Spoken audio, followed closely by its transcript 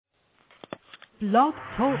Blog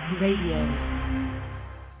Talk Radio.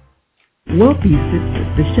 Wealthy Sistas,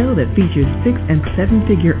 the show that features 6- and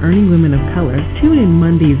 7-figure earning women of color. Tune in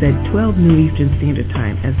Mondays at 12 noon Eastern Standard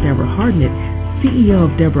Time as Deborah Hardnett, CEO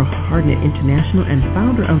of Deborah Hardnett International and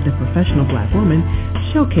founder of The Professional Black Woman,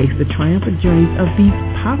 showcase the triumphant journeys of these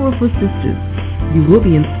powerful sisters. You will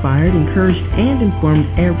be inspired, encouraged, and informed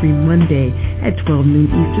every Monday at 12 noon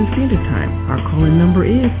Eastern Standard Time. Our call-in number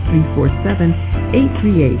is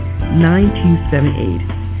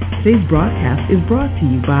 347-838-9278. Today's broadcast is brought to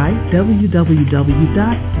you by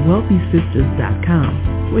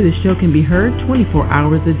www.wealthysistas.com, where the show can be heard 24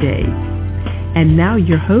 hours a day. And now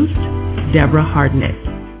your host, Deborah Hardnett.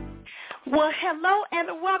 Well, hello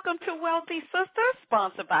and welcome to Wealthy Sistas,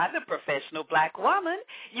 sponsored by The Professional Black Woman.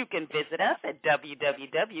 You can visit us at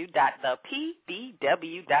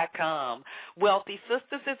www.thepbw.com. Wealthy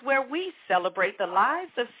Sistas is where we celebrate the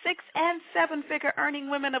lives of 6- and 7-figure earning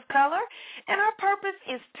women of color, and our purpose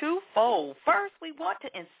is twofold. First, we want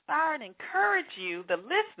to inspire and encourage you, the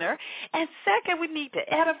listener, and second, we need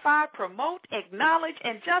to edify, promote, acknowledge,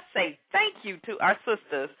 and just say thank you to our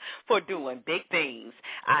sisters for doing big things.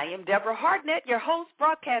 I am Deborah Hardnett, your host,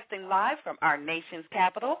 broadcasting live from our nation's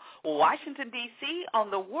capital, Washington, D.C.,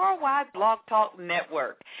 on the Worldwide Blog Talk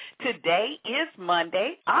Network. Today is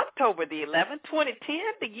Monday, October the 11th, 2010.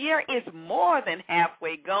 The year is more than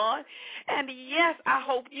halfway gone. And yes, I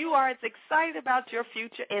hope you are as excited about your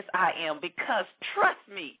future as I am, because trust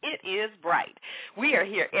me, it is bright. We are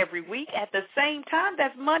here every week at the same time.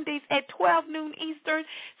 That's Mondays at 12 noon Eastern.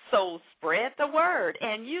 So spread the word.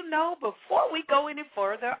 And you know, before we go any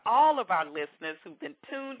further, all of our listeners who've been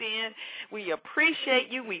tuned in, we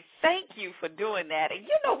appreciate you. We thank you for doing that. And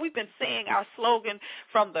you know, we've been saying our slogan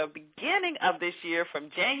from the beginning of this year, from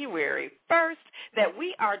January 1st, that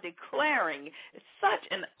we are declaring such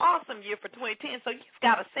an awesome year for 2010. So you've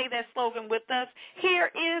got to say that slogan with us.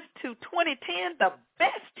 Here is to 2010, the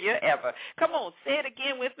best year ever. Come on, say it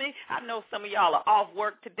again with me. I know some of y'all are off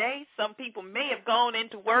work today. Some people may have gone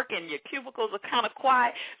into work and your cubicles are kind of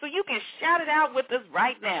quiet, so you can shout it out with us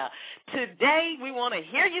right now. Today, we want to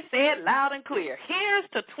hear you say it loud and clear. Here's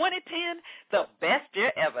to 2010, the best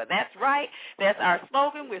year ever. That's right. That's our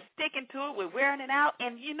slogan. We're sticking to it. We're wearing it out.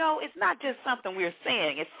 And, you know, it's not just something we're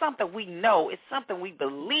saying. It's something we know. It's something we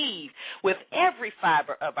believe with every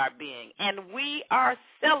fiber of our being. And we are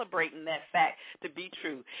celebrating that fact to be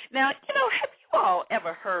true. Now, you know, have you all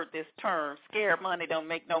ever heard this term, scared money don't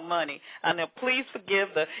make no money? I know, please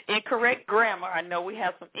forgive the incorrect grammar. I know we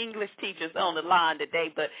have some English teachers on the line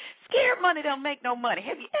today, but scared money don't make no money.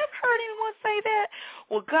 Have you ever heard anyone say that?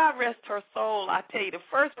 Well, God rest her soul. I tell you, the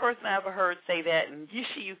first person I ever heard say that, and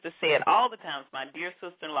she used to say it all the time, is my dear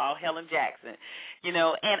sister-in-law, Helen Jackson. You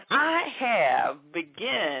know, and I have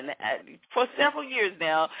for several years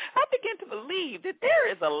now, I begin to believe that there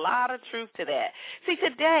is a lot of truth to that. See,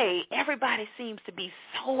 today, everybody seems to be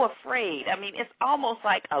so afraid. I mean, it's almost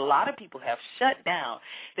like a lot of people have shut down.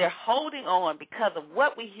 They're holding on because of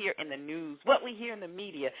what we hear in the news, what we hear in the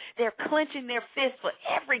media. They're clenching their fists for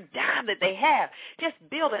every dime that they have, just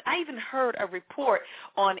building. I even heard a report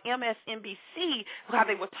on MSNBC how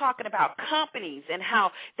they were talking about companies and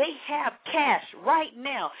how they have cash right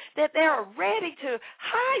now that they're ready to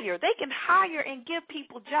hire. They can hire and give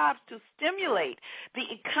people jobs to stimulate the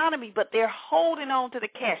economy, but they're holding on to the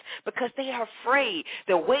cash because they are afraid.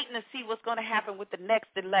 They're waiting to see what's going to happen with the next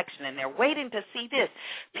election, and they're waiting to see this.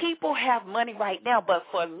 People have money right now, but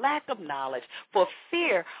for lack of knowledge, for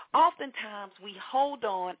fear, oftentimes we hold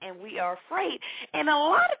on and we are afraid. And a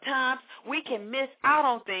lot of times we can miss out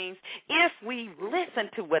on things if we listen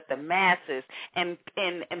to what the masses and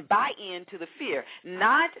buy into the fear.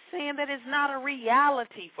 Not saying that it's not a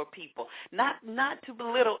reality for people, not to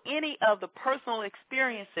belittle any of the personal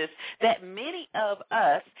experiences that many of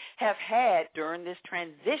us have had during this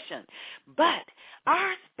transition. But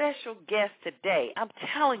our special guest today, I'm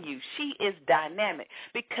telling you, she is dynamic,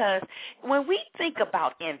 because when we think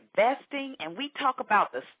about investing and we talk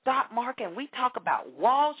about the stock market and we talk about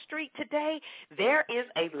Wall Street today, there is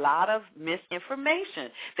a lot of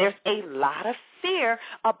misinformation. There's a lot of fear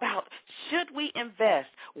about, should we invest?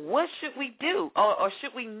 What should we do? Or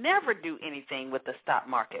should we never do anything with the stock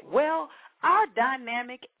market? Well, our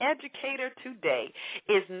dynamic educator today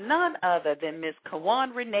is none other than Ms.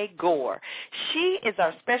 Kiwan Renee Gore. She is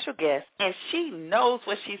our special guest, and she knows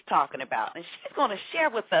what she's talking about. And she's going to share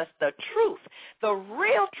with us the truth, the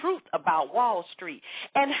real truth about Wall Street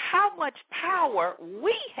and how much power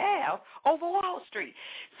we have over Wall Street.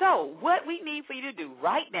 So what we need for you to do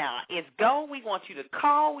right now is go. We want you to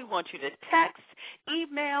call. We want you to text,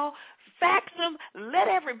 email, fax them, let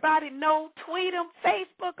everybody know, tweet them,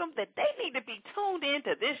 Facebook them that they need to be tuned in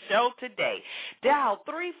to this show today. Dial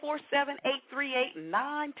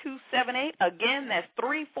 347-838-9278. Again, that's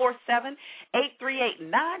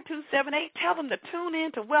 347-838-9278. Tell them to tune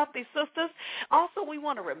in to Wealthy Sistas. Also, we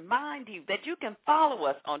want to remind you that you can follow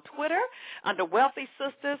us on Twitter under Wealthy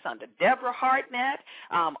Sistas, under Deborah Hartnett,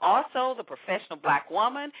 also the Professional Black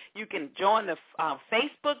Woman. You can join the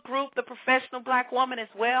Facebook group, The Professional Black Woman, as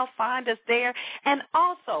well. Find us there. And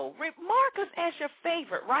also, mark us as your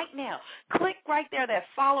favorite right now. Click right there, that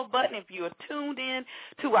follow button, if you are tuned in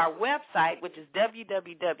to our website, which is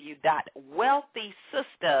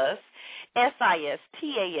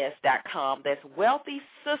www.wealthysistas.com. That's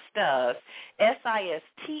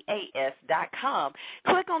wealthysistas.com.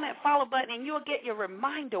 Click on that follow button, and you'll get your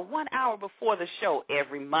reminder 1 hour before the show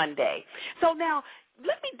every Monday. So now,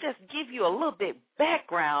 let me just give you a little bit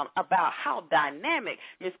background about how dynamic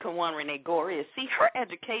Ms. Kiwan Renee Gore is. See, her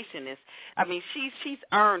education is, she's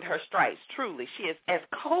earned her stripes, truly. She is, as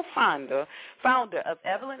founder of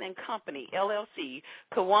Evelyn and Company LLC,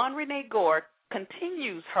 Kiwan Renee Gore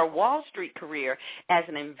continues her Wall Street career as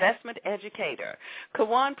an investment educator.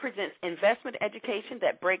 Kiwan presents investment education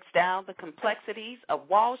that breaks down the complexities of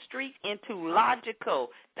Wall Street into logical.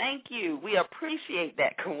 Thank you. We appreciate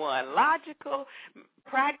that, Kiwan. Logical,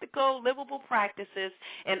 practical, livable practices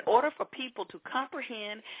in order for people to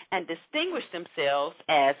comprehend and distinguish themselves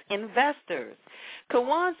as investors.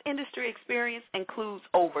 Kiwan's industry experience includes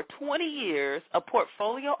over 20 years of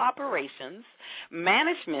portfolio operations,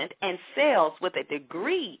 management, and sales with a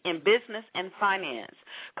degree in business and finance.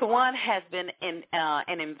 Kiwan has been an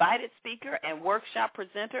invited speaker and workshop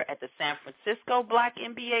presenter at the San Francisco Black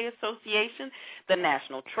MBA Association, the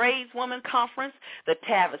National Tradeswoman Conference, the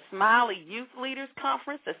Tavis Smiley Youth Leaders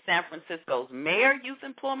Conference, the San Francisco's Mayor Youth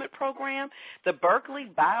Employment Program, the Berkeley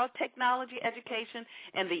Biotechnology Education,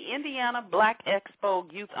 and the Indiana Black Expo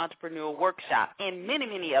Youth Entreprenuer Workshop, and many,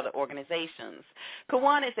 many other organizations.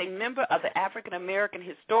 Kiwan is a member of the African American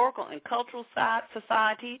Historical and Cultural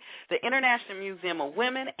Society, the International Museum of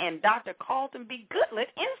Women, and Dr. Carlton B.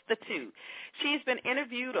 Goodlett Institute. She's been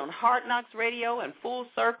interviewed on Hard Knocks Radio and Full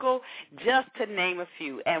Circle, just to name a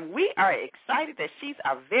few. And we are excited that she's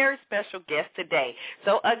our very special guest today.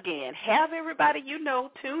 So, again, have everybody you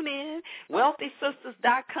know tune in,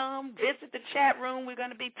 wealthysistas.com, visit the chat room. We're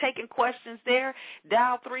going to be taking questions there.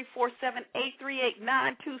 Dial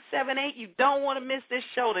 347-838-9278. You don't want to miss this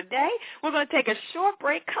show today. We're going to take a short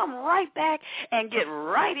break, come right back, and get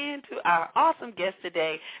right into our awesome guest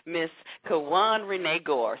today, Miss Kiwan Renee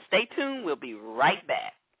Gore. Stay tuned. We'll be right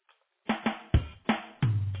back.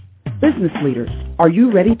 Business leaders, are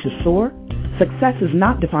you ready to soar? Success is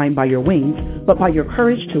not defined by your wings, but by your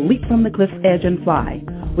courage to leap from the cliff's edge and fly.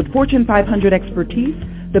 With Fortune 500 expertise,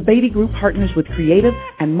 the Beatty Group partners with creative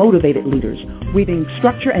and motivated leaders, weaving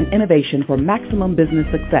structure and innovation for maximum business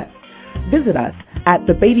success. Visit us at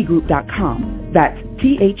thebeattygroup.com. That's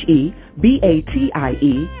THEBATIE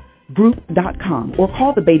group.com, or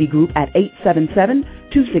call the Beatty Group at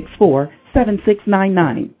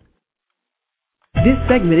 877-264-7699. This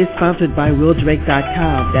segment is sponsored by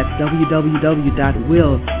WillDrake.com. That's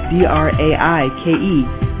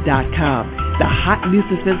www.willdraike.com. The hot new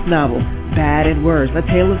suspense novel, Bad and Worse, A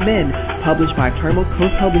Tale of Men, published by Terminal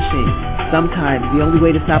Coast Publishing. Sometimes the only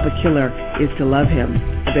way to stop a killer is to love him.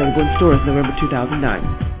 Available in stores November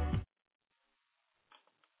 2009.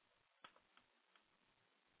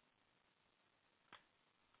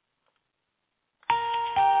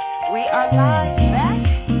 We are live back.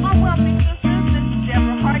 My Wealthy Sisters, this is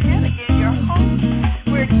Deborah Hartnett, again, your host.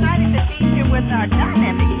 We're excited to be here with our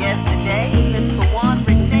dynamic guest today, Ms. Kiwan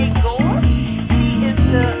Renee Gore. She is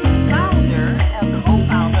the founder and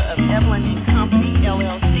co-founder of Evelyn and Company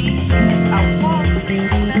LLC. She is our Wall Street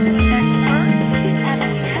investment expert, and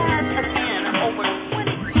she has, again, over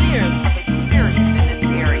 20 years of experience in this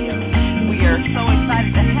area. We are so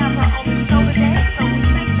excited to have her on the show today, so we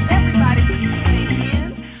thank everybody for tuning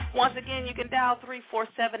in. Once again, you can dial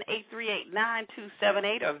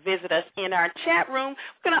 347-838-9278 or visit us in our chat room.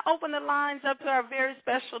 We're going to open the lines up to our very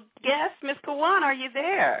special guest. Ms. Kiwan, are you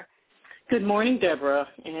there? Good morning, Deborah,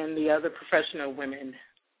 and the other professional women.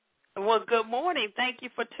 Well, good morning. Thank you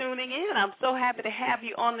for tuning in. I'm so happy to have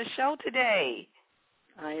you on the show today.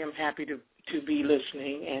 I am happy to be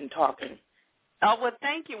listening and talking. Oh, well,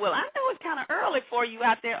 thank you. Well, I know it's kind of early for you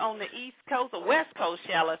out there on the East Coast, or West Coast,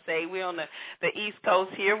 shall I say. We're on the East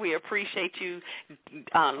Coast here. We appreciate you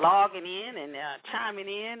logging in and chiming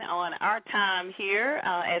in on our time here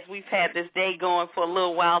as we've had this day going for a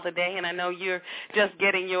little while today, and I know you're just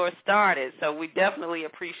getting yours started, so we definitely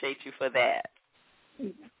appreciate you for that.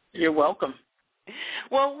 You're welcome.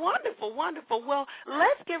 Well, wonderful, wonderful. Well,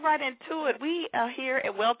 let's get right into it. We here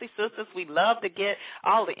at Wealthy Sistas, we love to get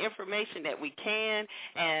all the information that we can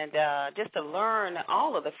and just to learn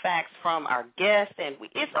all of the facts from our guests. And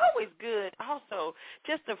it's always good also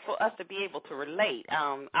just for us to be able to relate.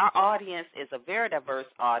 Our audience is a very diverse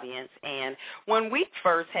audience, and when we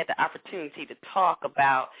first had the opportunity to talk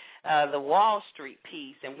about the Wall Street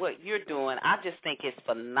piece and what you're doing, I just think it's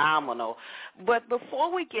phenomenal. But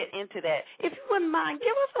before we get into that, if you wouldn't mind, give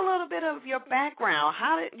us a little bit of your background.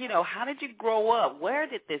 How did you grow up? Where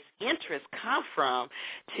did this interest come from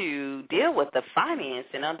to deal with the finance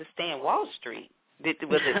and understand Wall Street?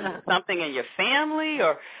 Was it something in your family,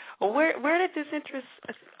 or where did this interest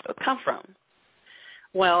come from?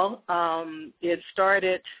 Well, it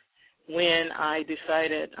started when I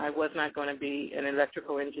decided I was not going to be an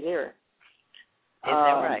electrical engineer. Is that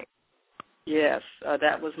right? Yes,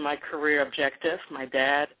 that was my career objective. My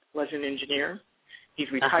dad was an engineer.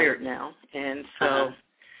 He's retired now, and so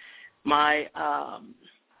my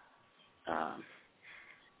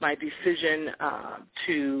decision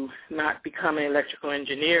to not become an electrical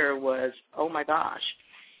engineer was, oh my gosh,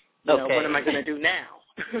 what am I going to do now?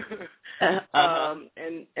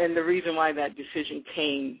 And the reason why that decision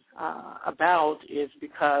came about is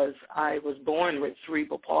because I was born with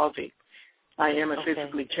cerebral palsy. I am a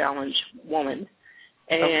physically challenged woman.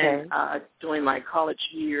 And during my college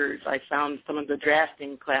years, I found some of the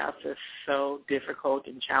drafting classes so difficult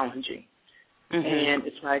and challenging. And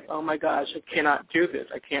it's like, oh, my gosh, I cannot do this.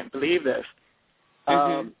 I can't believe this.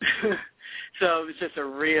 So it was just a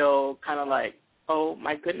real kind of like, oh,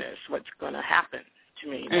 my goodness, what's going to happen to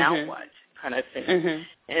me? Now what kind of thing?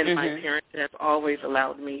 And my parents have always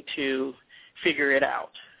allowed me to figure it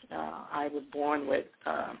out. I was born with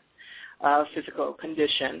a physical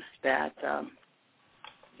condition that,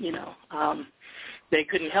 they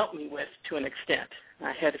couldn't help me with to an extent.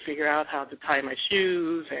 I had to figure out how to tie my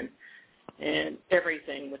shoes and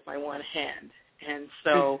everything with my one hand. And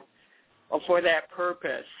so for that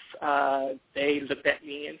purpose, they looked at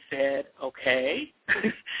me and said, okay,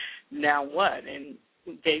 now what? And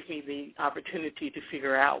gave me the opportunity to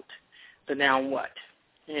figure out the now what.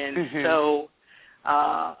 And so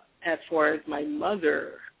as far as my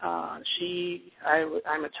mother, I'm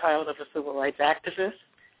a child of a civil rights activist.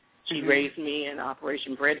 She raised me in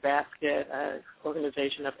Operation Breadbasket, an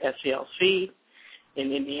organization of SCLC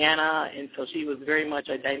in Indiana, and so she was very much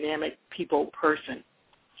a dynamic people person.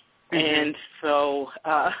 And so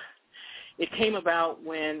it came about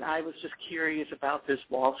when I was just curious about this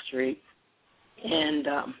Wall Street, and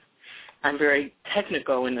I'm very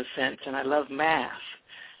technical in a sense, and I love math.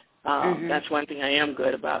 That's one thing I am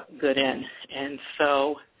good in. And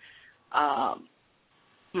so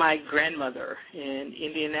my grandmother in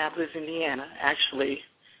Indianapolis, Indiana, actually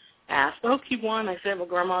asked, oh, Kiwan, I said, well,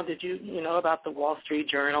 Grandma, did you know about the Wall Street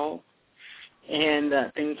Journal and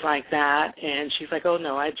things like that? And she's like, oh,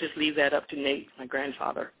 no, I just leave that up to Nate, my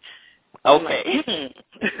grandfather. Okay.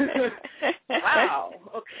 Wow,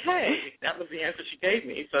 okay. That was the answer she gave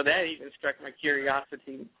me. So that even struck my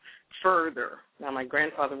curiosity further. Now, my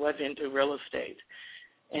grandfather was into real estate,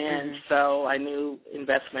 and so I knew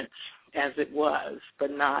investments as it was,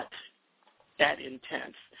 but not that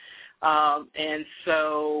intense. And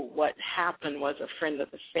so what happened was a friend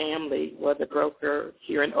of the family was a broker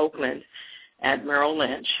here in Oakland at Merrill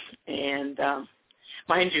Lynch. And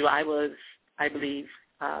mind you, I was, I believe,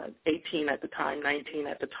 18 at the time, 19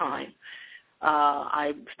 at the time.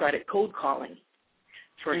 I started cold calling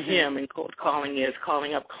for him, and cold calling is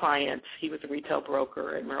calling up clients. He was a retail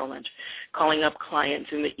broker at Merrill Lynch, calling up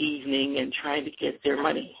clients in the evening and trying to get their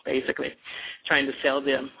money, basically, trying to sell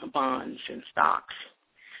them bonds and stocks.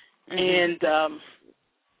 And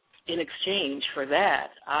in exchange for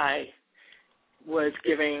that, I was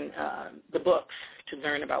giving the books to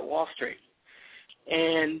learn about Wall Street.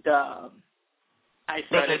 And I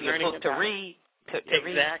started learning about to read.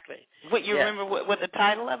 Exactly. What you remember what the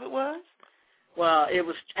title of it was? Well, it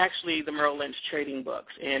was actually the Merrill Lynch trading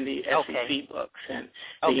books and the SEC books and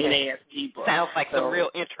the NASD books. Sounds like some real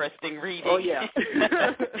interesting reading. Oh, yeah.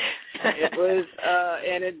 It was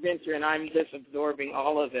an adventure, and I'm just absorbing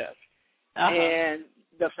all of this. And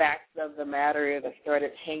the fact of the matter is I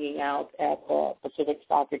started hanging out at the Pacific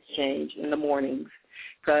Stock Exchange in the mornings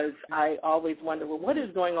because I always wonder, well, what is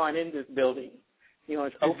going on in this building? You know,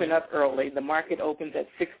 it's open up early. The market opens at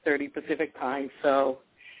 6:30 Pacific time, so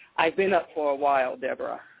I've been up for a while,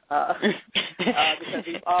 Deborah, because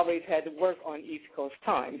we've always had to work on East Coast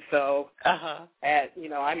time. So, I'm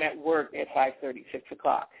at work at 5:30, 6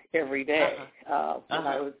 o'clock every day when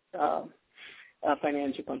I was a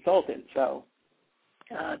financial consultant. So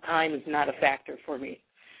Time is not a factor for me.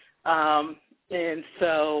 And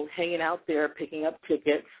so hanging out there, picking up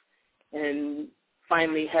tickets, and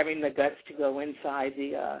finally having the guts to go inside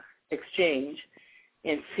the exchange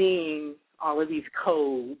and seeing all of these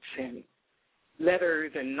codes and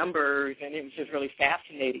letters and numbers, and it was just really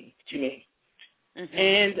fascinating to me. Mm-hmm.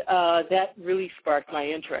 And that really sparked my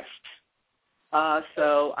interest.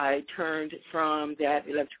 So I turned from that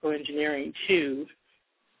electrical engineering to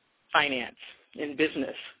finance and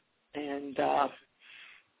business, and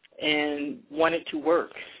wanted to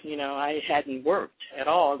work. You know, I hadn't worked at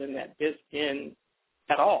all in that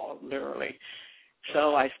at all, literally.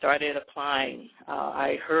 So I started applying.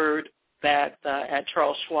 I heard that at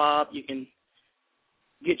Charles Schwab you can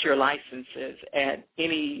get your licenses at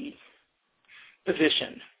any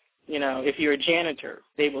position. You know, if you're a janitor,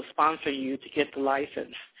 they will sponsor you to get the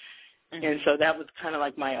license. Mm-hmm. And so that was kind of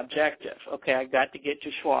like my objective. Okay, I got to get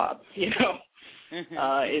to Schwab, you know,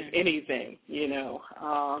 if anything, you know.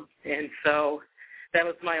 And so that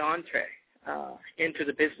was my entree into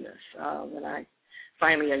the business. When I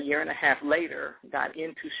finally, a year and a half later, got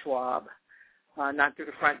into Schwab, not through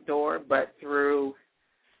the front door, but through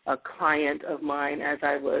a client of mine as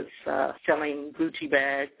I was selling Gucci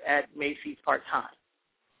bags at Macy's part-time.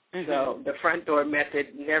 Mm-hmm. So the front door method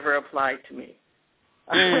never applied to me.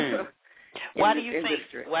 Why do you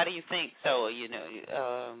think so? You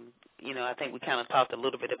know, I think we kind of talked a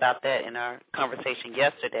little bit about that in our conversation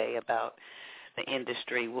yesterday about the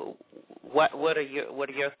industry. What are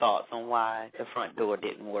your thoughts on why the front door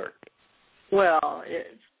didn't work? Well,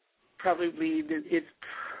 it's probably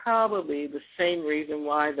the same reason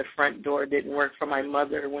why the front door didn't work for my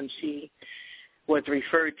mother when she was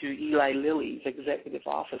referred to Eli Lilly's executive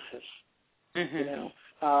offices. Mm-hmm. You know,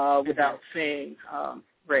 without saying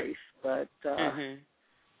race, but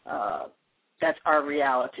that's our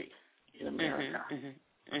reality in America.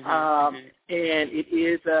 And it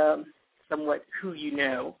is somewhat who you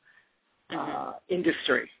know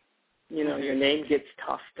industry. You know, your name gets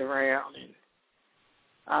tossed around and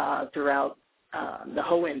throughout the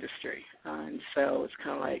whole industry. And so it's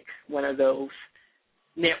kind of like one of those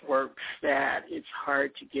networks that it's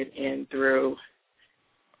hard to get in through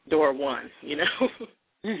door one, you know,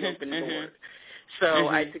 open door. So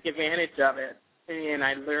I took advantage of it, and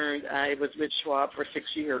I learned. I was with Schwab for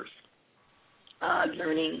 6 years,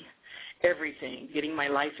 learning everything, getting my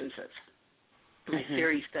licenses, my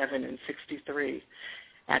Series 7 and 63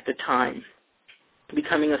 at the time,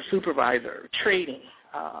 becoming a supervisor, trading.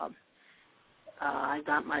 I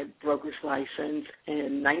got my broker's license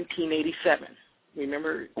in 1987.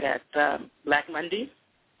 Remember that Black Monday?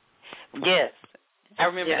 Yes. I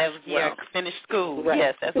remember that was the year I finished school. Right.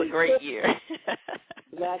 Yes, that's a great year.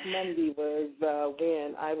 Black Monday was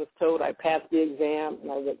when I was told I passed the exam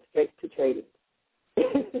and I went straight to trading.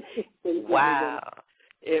 Wow.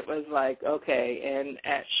 It was like, okay, and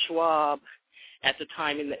at Schwab at the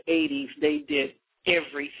time in the 80s, they did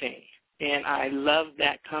everything. And I loved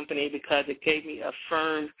that company because it gave me a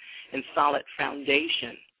firm and solid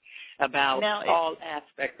foundation about all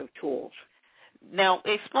aspects of tools. Now,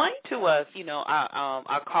 explain to us, you know,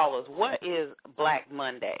 our callers, what is Black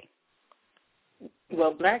Monday?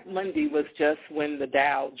 Well, Black Monday was just when the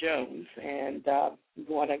Dow Jones, and you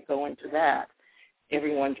want to go into that.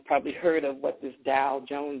 Everyone's probably heard of what this Dow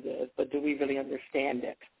Jones is, but do we really understand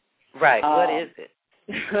it? Right. What is it?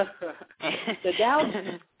 The Dow,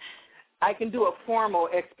 I can do a formal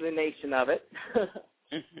explanation of it.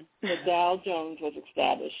 The Dow Jones was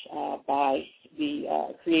established by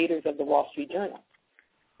the creators of the Wall Street Journal,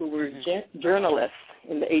 who were journalists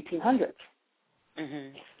in the 1800s.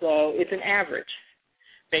 So it's an average,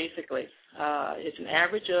 basically. It's an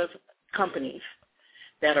average of companies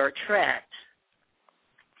that are tracked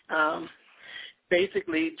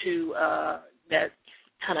basically to that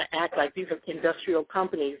kind of act like these are industrial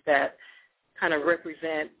companies that kind of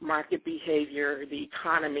represent market behavior, the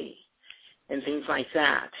economy, and things like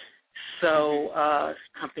that. So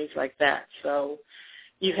companies like that. So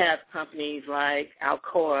you have companies like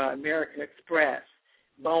Alcoa, American Express,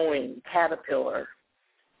 Boeing, Caterpillar,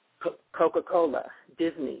 Coca-Cola,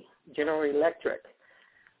 Disney, General Electric,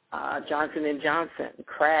 Johnson & Johnson,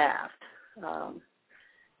 Kraft,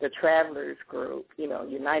 the Travelers Group, you know,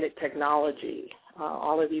 United Technology.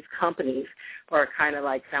 All of these companies are kind of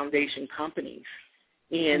like foundation companies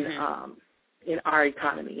in our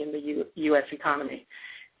economy, in the U.S. economy.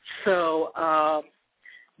 So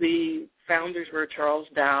the founders were Charles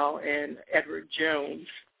Dow and Edward Jones,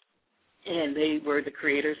 and they were the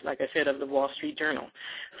creators, like I said, of the Wall Street Journal.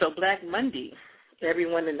 So Black Monday,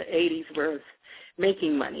 everyone in the 80s was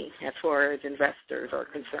making money as far as investors are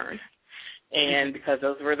concerned. and because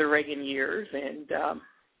those were the Reagan years, and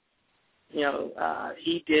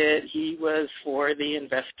he was for the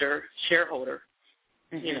investor shareholder,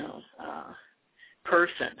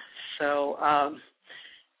 person. So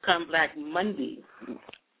come Black Monday,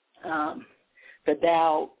 the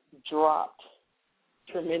Dow dropped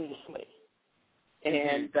tremendously,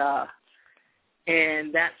 and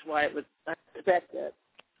that's why it was unexpected.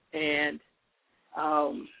 And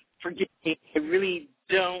forgive me, I really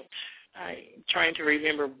don't. I'm trying to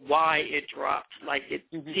remember why it dropped like it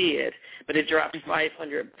did, but it dropped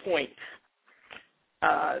 500 points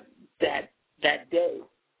that day,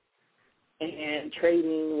 and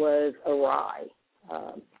trading was awry.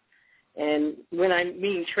 And when I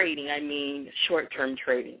mean trading, I mean short-term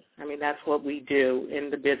trading. I mean, that's what we do in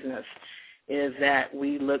the business, is that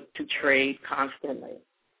we look to trade constantly.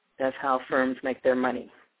 That's how firms make their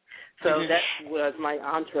money. So that was my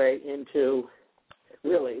entree into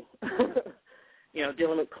really,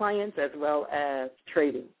 dealing with clients as well as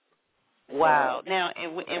trading. Wow. Now,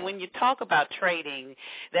 and when you talk about trading,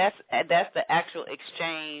 that's the actual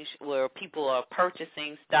exchange where people are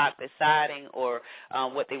purchasing stock, deciding or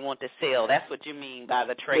what they want to sell. That's what you mean by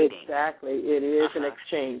the trading. Exactly. It is an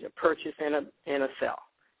exchange, a purchase and a sell.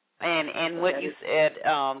 And what you said,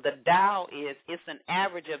 the Dow it's an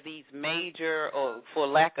average of these major, or for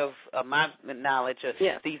lack of my knowledge,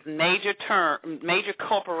 these major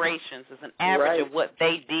corporations is an average of what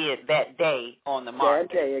they did that day on the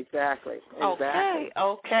market. That day, exactly. Okay.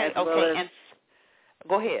 And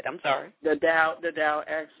go ahead. I'm sorry. The Dow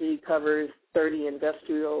actually covers 30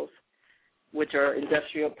 industrials, which are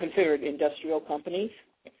considered industrial companies,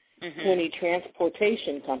 20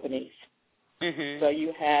 transportation companies. So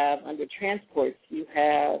you have, under transports, you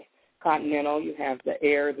have Continental, you have the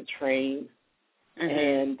air, the train,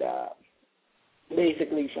 and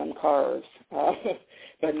basically some cars,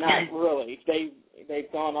 but not really.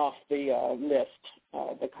 They've gone off the list,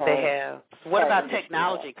 the cars. They have. What about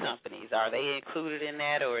technology companies? Are they included in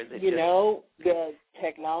that, or is it the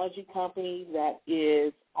technology company that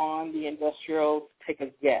is on the industrial, take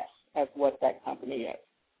a guess at what that company is.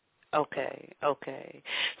 Okay.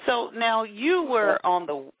 So now you were on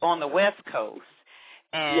the West Coast,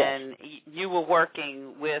 and you were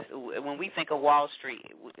working with. When we think of Wall Street,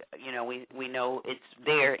 we know it's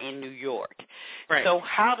there in New York. Right. So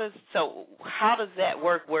how does that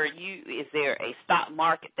work? Is there a stock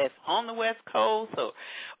market that's on the West Coast,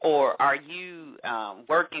 or are you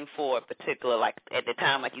working for a particular, like at the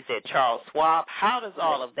time, like you said, Charles Schwab? How does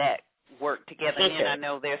all of that work together? And then I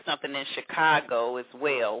know there's something in Chicago as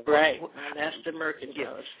well. Right. And that's the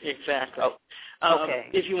mercantile. Exactly. Okay.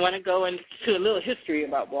 If you want to go into a little history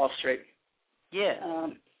about Wall Street.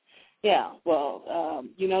 Yeah. Well,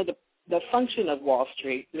 the function of Wall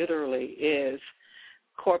Street literally is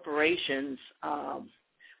corporations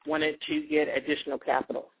wanted to get additional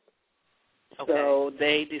capital. Okay. So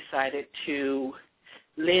they decided to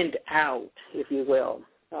lend out, if you will,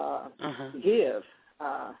 give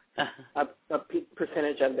a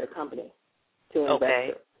percentage of their company to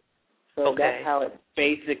investors. So that's how it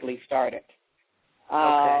basically started.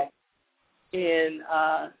 In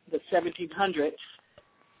the 1700s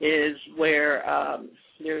is where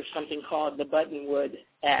there's something called the Buttonwood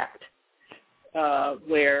Act,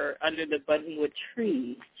 where under the Buttonwood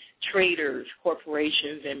tree, traders,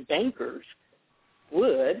 corporations, and bankers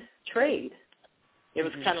would trade. It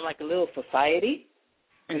was kind of like a little society.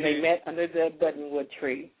 And they met under the Buttonwood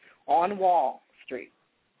tree on Wall Street,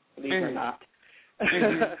 believe it or not.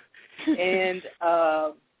 And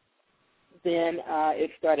then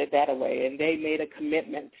it started that way, and they made a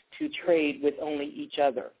commitment to trade with only each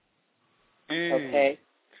other. Okay?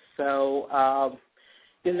 So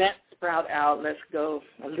then that sprout out. Let's go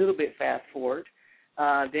a little bit fast forward.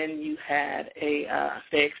 Then you had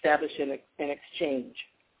they established an exchange,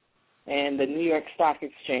 and the New York Stock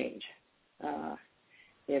Exchange.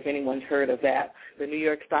 If anyone's heard of that, the New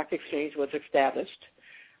York Stock Exchange was established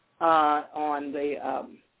on May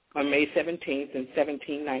 17th in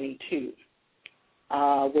 1792,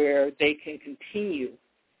 where they can continue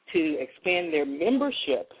to expand their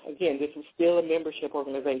membership. Again, this is still a membership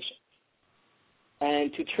organization,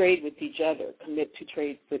 and to trade with each other, commit to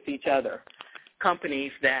trade with each other.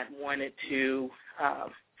 Companies that wanted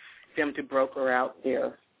them to broker out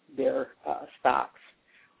their stocks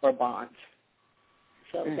or bonds.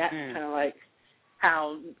 So that's kind of like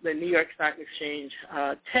how the New York Stock Exchange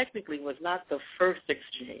technically was not the first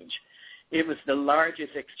exchange. It was the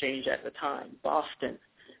largest exchange at the time. Boston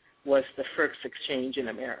was the first exchange in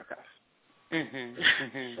America.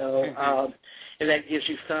 So and that gives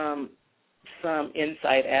you some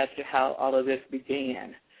insight as to how all of this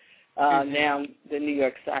began. Now the New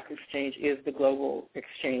York Stock Exchange is the global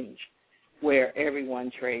exchange where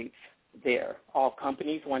everyone trades there. All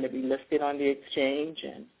companies want to be listed on the exchange,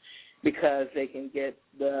 and because they can get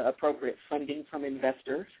the appropriate funding from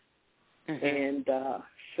investors. And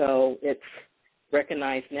so it's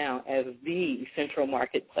recognized now as the central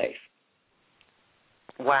marketplace.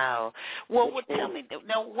 Wow. Well, tell me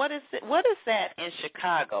now, what is it? What is that in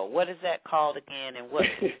Chicago? What is that called again? And what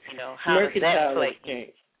how does that play?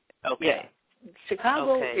 Exchange. Okay. Yeah.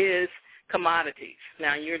 Chicago is commodities.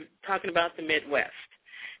 Now you're talking about the Midwest,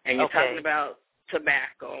 and you're talking about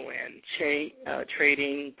tobacco and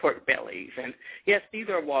trading pork bellies, and yes, these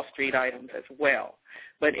are Wall Street items as well.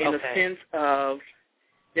 But in the sense of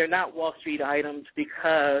they're not Wall Street items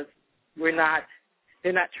because they're not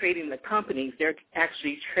trading the companies. They're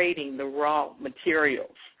actually trading the raw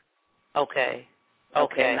materials. Okay,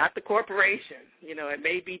 not the corporation. It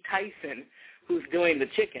may be Tyson who's doing the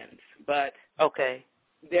chickens, but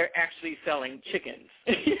they're actually selling chickens,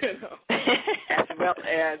 as well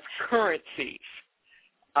as currencies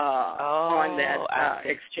on that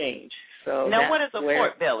exchange. So now, what is a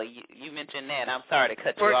pork belly? You mentioned that. I'm sorry to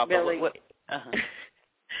cut you off. Pork belly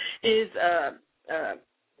is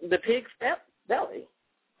the pig's belly.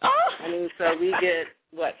 Oh. So we get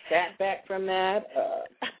fat back from that.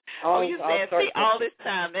 You said, all this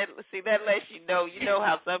time. That lets you know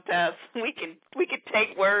how sometimes we can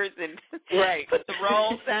take words and put the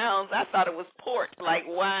wrong sounds. I thought it was port, like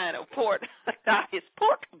wine or port. It's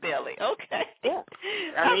pork belly. Okay. Yeah.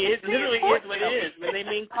 It literally is what it is. When they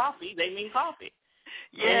mean coffee, they mean coffee.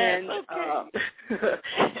 Yes.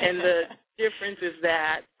 And the difference is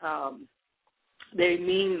that they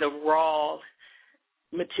mean the raw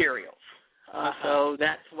materials. So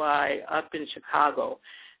that's why up in Chicago,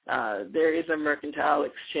 there is a mercantile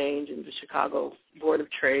exchange and the Chicago Board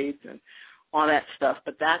of Trades and all that stuff.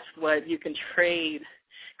 But that's what you can trade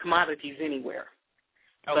commodities anywhere.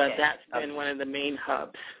 But that's been one of the main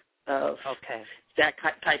hubs of that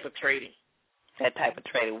type of trading. That type of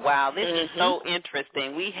trading. Wow, this is so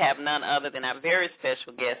interesting. We have none other than our very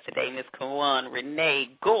special guest today, Ms. Kiwan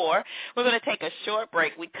Renee Gore. We're going to take a short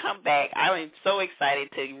break. We come back. I am so excited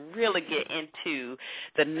to really get into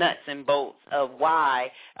the nuts and bolts of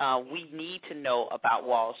why we need to know about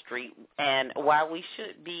Wall Street and why we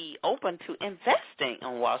should be open to investing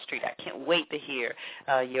on Wall Street. I can't wait to hear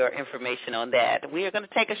your information on that. We are going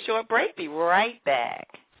to take a short break. Be right back.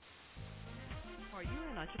 Are you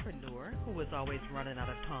an entrepreneur who is always running out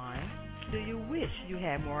of time? Do you wish you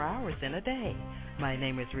had more hours in a day? My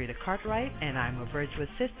name is Rita Cartwright, and I'm a virtual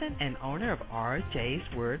assistant and owner of RJ's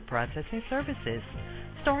Word Processing Services.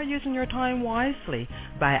 Start using your time wisely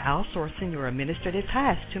by outsourcing your administrative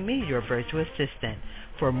tasks to me, your virtual assistant.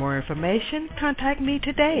 For more information, contact me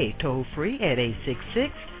today, toll-free at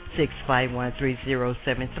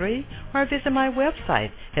 866-651-3073, or visit my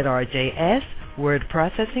website at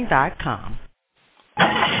rjswordprocessing.com.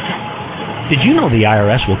 Did you know the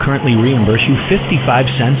IRS will currently reimburse you 55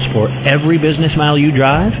 cents for every business mile you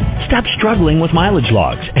drive? Stop struggling with mileage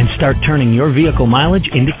logs and start turning your vehicle mileage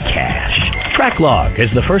into cash. TrackLog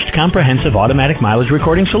is the first comprehensive automatic mileage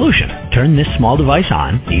recording solution. Turn this small device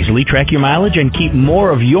on, easily track your mileage, and keep more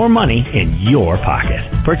of your money in your pocket.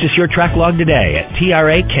 Purchase your TrackLog today at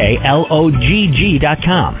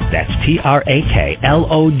TRAKLOGG.com. That's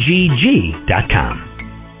TRAKLOGG.com.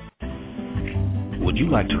 Would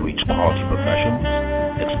you like to reach quality professionals?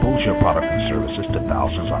 Expose your product and services to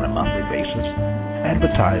thousands on a monthly basis?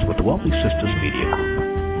 Advertise with the Wealthy Sistas Media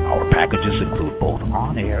Group. Our packages include both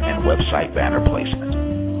on-air and website banner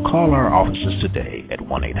placement. Call our offices today at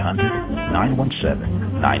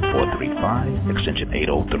 1-800-917-9435, extension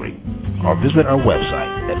 803, or visit our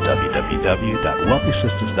website at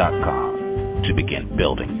www.wealthysistas.com to begin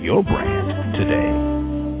building your brand today.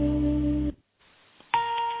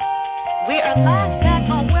 We are live back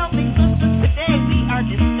on Wealthy Sistas. Today we are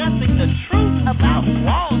discussing the truth about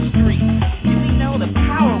Wall Street. Do we know the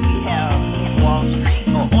power we have in Wall Street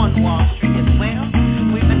or on Wall Street as well?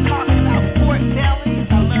 We've been talking about pork bellies.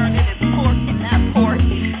 I learned it is pork and not pork.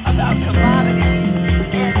 About commodities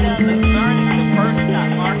and the earnings. The first stock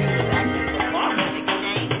market is actually the largest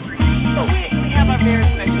exchange. So we have our very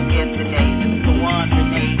special guest today, Ms. Kiwan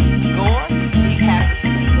Renee Gore. She happens to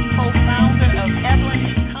be the co-founder of Evelyn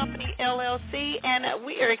and Company LLC, and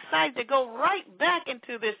we are excited to go right back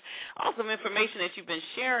into this awesome information that you've been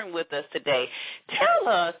sharing with us today. Tell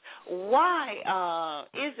us, why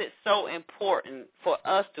is it so important for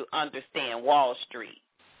us to understand Wall Street?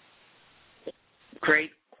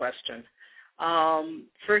 Great question.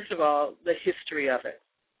 First of all, the history of it.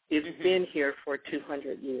 It's been here for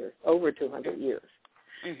 200 years, over 200 years.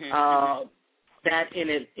 That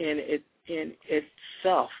in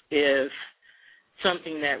itself is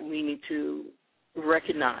something that we need to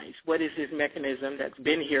recognize. What is this mechanism that's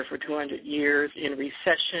been here for 200 years in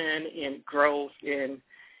recession, in growth, in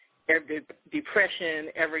depression,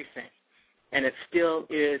 everything, and it still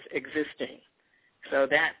is existing. So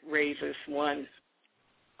that raises one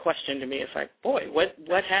question to me. It's like, boy,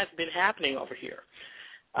 what has been happening over here?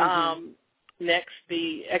 Next,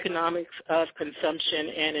 the economics of consumption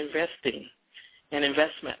and investing and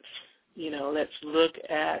investments. Let's look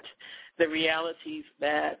at the realities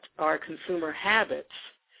that our consumer habits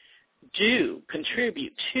do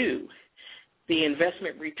contribute to the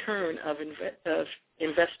investment return of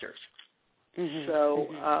investors.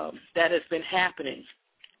 So that has been happening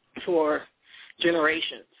for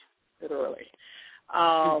generations, literally.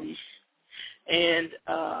 And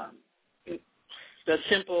the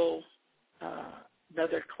simple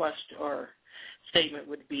another question or statement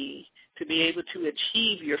would be to be able to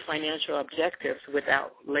achieve your financial objectives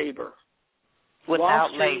without labor.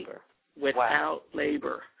 Without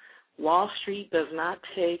labor. Wall Street does not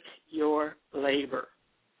take your labor.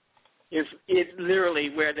 It's literally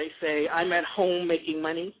where they say, I'm at home making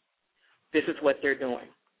money. This is what they're doing.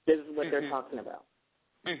 This is what they're talking about.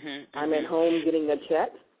 I'm at home getting a check.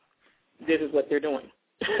 This is what they're doing.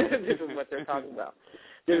 This is what they're talking about.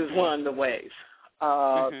 This is one of the ways.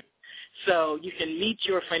 So you can meet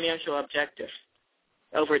your financial objectives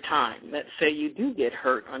over time. Let's say you do get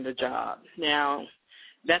hurt on the job. Now,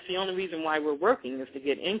 that's the only reason why we're working is to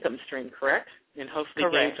get income stream, correct? And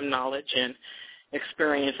hopefully gain some knowledge and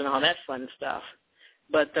experience and all that fun stuff.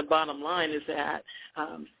 But the bottom line is that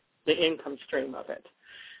the income stream of it.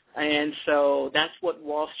 And so that's what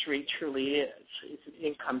Wall Street truly is. It's an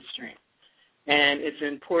income stream. And it's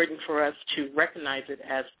important for us to recognize it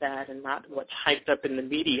as that and not what's hyped up in the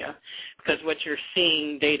media, because what you're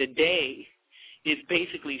seeing day to day is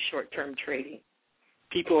basically short-term trading.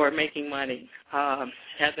 People are making money.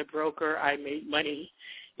 As a broker, I made money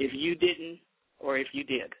if you didn't or if you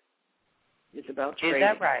did. It's about trading. Is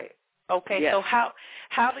that right? Okay, yes. So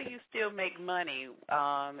how do you still make money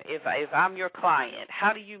if I'm your client?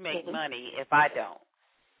 How do you make money if I don't?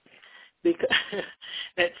 Because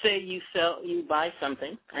let's say you buy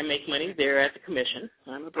something. I make money there as a commission.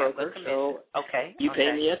 I'm a broker, so you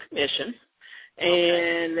pay me a commission.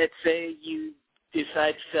 And let's say you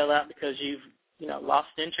decide to sell out because you've lost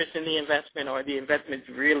interest in the investment, or the investment's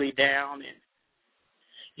really down, and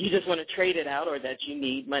you just want to trade it out, or that you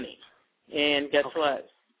need money. And guess what?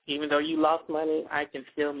 Even though you lost money, I can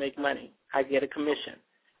still make money. I get a commission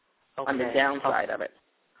on the downside of it.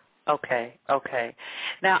 Okay.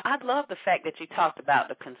 Now, I love the fact that you talked about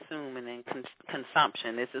the consuming and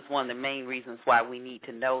consumption. This is one of the main reasons why we need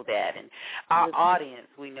to know that. And our audience,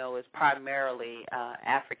 we know, is primarily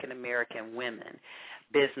African-American women,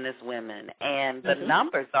 business women. And the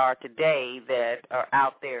numbers are today that are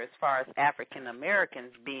out there as far as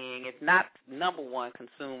African-Americans being, if not number one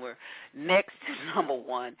consumer, next to number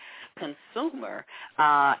one consumer.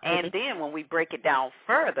 And then when we break it down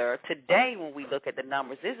further, today when we look at the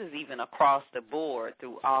numbers, this is even across the board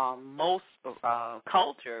through most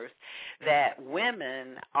cultures, that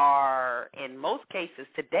women are, in most cases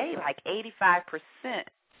today, like 85%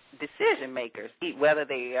 decision makers, whether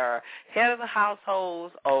they are head of the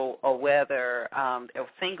households or whether they're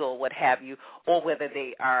single, what have you, or whether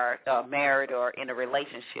they are married or in a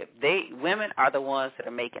relationship. Women are the ones that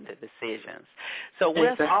are making the decisions. So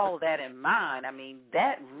with all that in mind, I mean,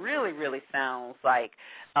 that really, really sounds like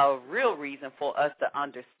a real reason for us to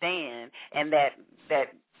understand, and that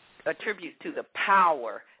attributes to the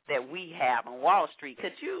power that we have on Wall Street.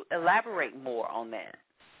 Could you elaborate more on that?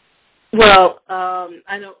 Well,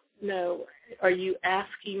 I don't know. Are you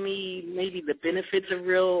asking me maybe the benefits of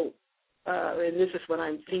real, and this is what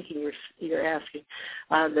I'm thinking you're asking,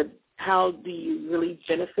 how do you really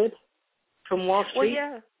benefit from Wall Street?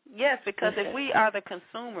 Well, yes, because if we are the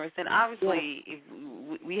consumers, then obviously if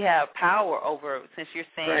we have power over, since you're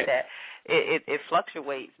saying that it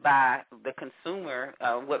fluctuates by the consumer,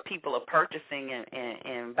 what people are purchasing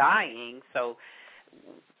and buying. So,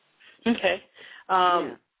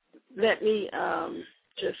 let me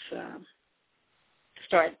just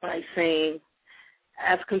start by saying,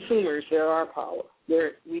 as consumers, there are power.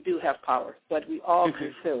 We do have power, but we all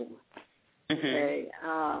consume. Okay,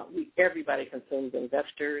 everybody consumes,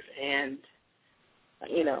 investors and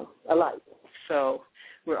alike. So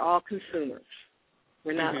we're all consumers.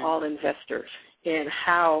 We're not all investors. And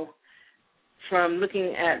how, from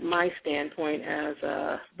looking at my standpoint as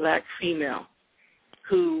a black female,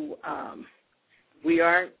 who we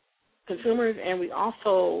are consumers, and we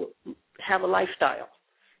also have a lifestyle.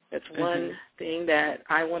 That's one thing that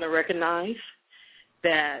I want to recognize,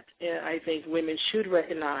 that I think women should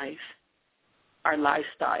recognize our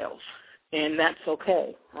lifestyles, and that's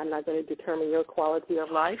okay. I'm not going to determine your quality of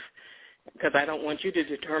life because I don't want you to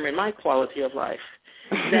determine my quality of life.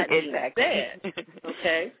 That being said,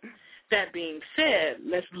 okay, that being said,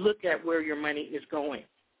 let's look at where your money is going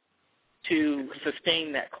to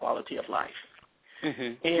sustain that quality of life.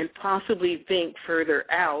 And possibly think further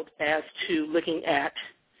out as to looking at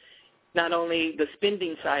not only the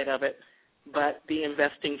spending side of it, but the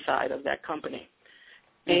investing side of that company.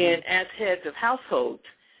 And as heads of households,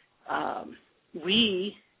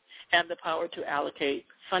 we have the power to allocate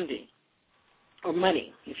funding or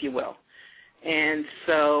money, if you will. And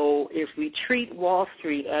so if we treat Wall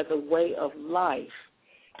Street as a way of life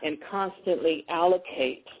and constantly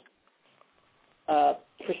allocate a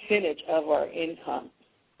percentage of our income,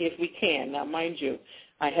 if we can. Now, mind you,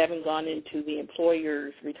 I haven't gone into the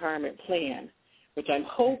employer's retirement plan, which I'm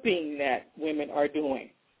hoping that women are doing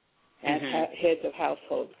as heads of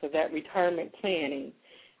households. So that retirement planning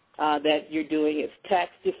that you're doing is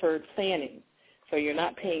tax-deferred planning. So you're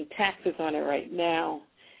not paying taxes on it right now,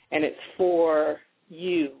 and it's for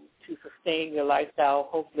you to sustain your lifestyle,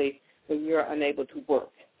 hopefully, when you're unable to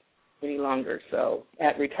work any longer, so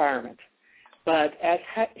at retirement. But as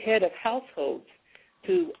head of households,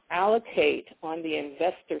 to allocate on the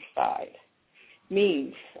investor side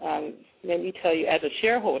means, let me tell you, as a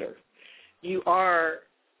shareholder, you are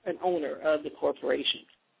an owner of the corporation,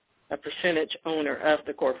 a percentage owner of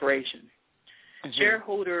the corporation.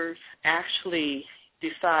 Shareholders actually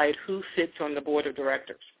decide who sits on the board of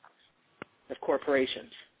directors of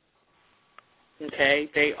corporations. Okay?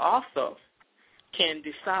 They also can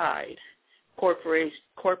decide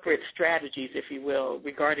corporate strategies, if you will,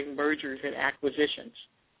 regarding mergers and acquisitions.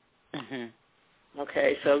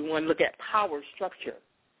 Okay, so we want to look at power structure.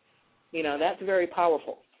 You know, that's very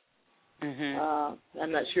powerful.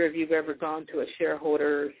 I'm not sure if you've ever gone to a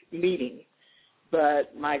shareholders meeting,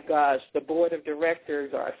 but my gosh, the board of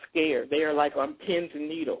directors are scared. They are like on pins and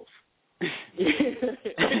needles.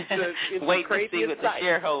 it's Wait to see what the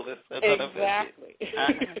shareholders are going to Exactly.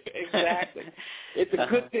 Exactly. It's a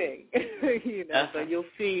good thing. You know, so you'll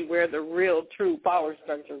see where the real, true power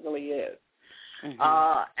structure really is.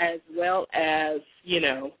 As well as, you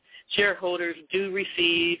know, shareholders do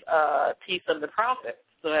receive a piece of the profit.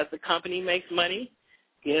 So as the company makes money,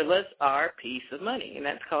 give us our piece of money, and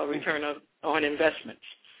that's called return on investments.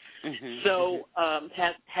 So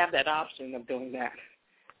have that option of doing that.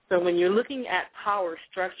 So when you're looking at power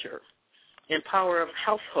structure and power of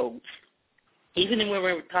households, even when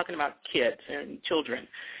we're talking about kids and children,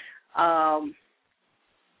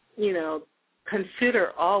 you know,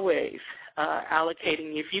 consider always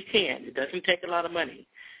allocating, if you can. It doesn't take a lot of money,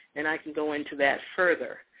 and I can go into that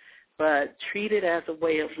further. But treat it as a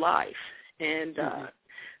way of life and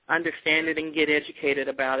understand it and get educated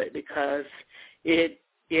about it, because it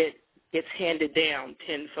gets handed down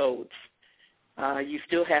tenfold. You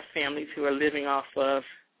still have families who are living off of,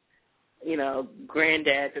 you know,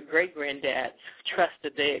 granddads or great-granddads' trust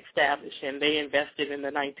that they established, and they invested in the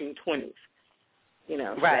 1920s. You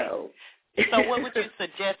know, right. So what would you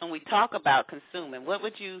suggest when we talk about consuming? What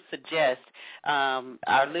would you suggest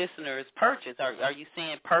our listeners purchase? Are you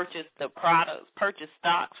saying purchase the products, purchase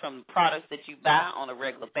stocks from products that you buy on a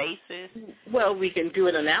regular basis? Well, we can do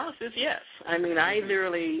an analysis, yes. I mean, I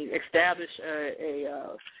literally established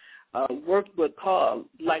a workbook called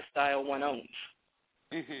Lifestyle One Owns.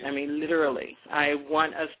 I mean, literally. I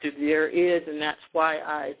want us to, there is, and that's why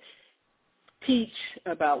I teach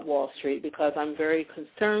about Wall Street, because I'm very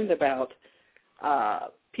concerned about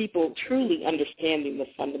people truly understanding the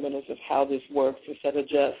fundamentals of how this works instead of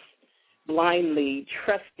just blindly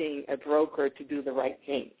trusting a broker to do the right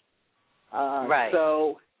thing.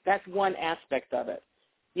 So that's one aspect of it.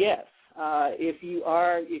 Yes, if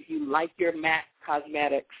you like your MAC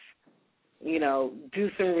cosmetics, you know, do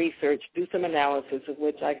some research, do some analysis, of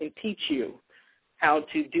which I can teach you how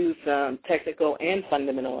to do some technical and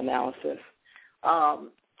fundamental analysis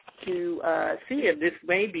to see if this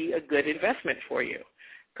may be a good investment for you,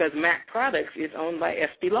 because MAC Products is owned by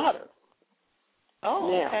Estee Lauder.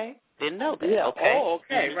 Oh, okay. Didn't know that. Yeah. Okay. Oh,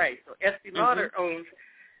 okay, right. So Estee Lauder owns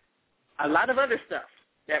a lot of other stuff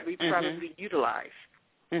that we probably utilize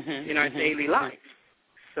in our daily life.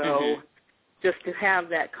 So just to have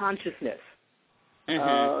that consciousness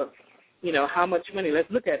of, you know, how much money. Let's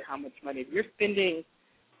look at how much money. If you're spending,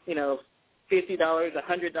 you know, $50,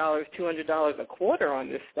 $100, $200 a quarter on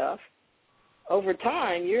this stuff, over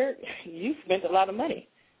time you spent a lot of money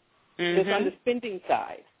just on the spending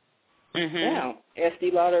side. Now,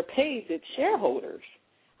 Estee Lauder pays its shareholders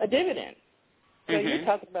a dividend. So you're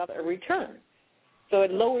talking about a return. So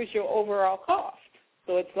it lowers your overall cost.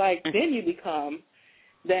 So it's like then you become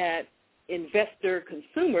that investor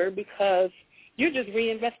consumer because you're just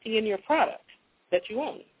reinvesting in your product that you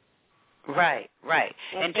own. Right. Okay.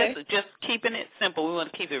 And just keeping it simple, we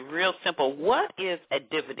want to keep it real simple. What is a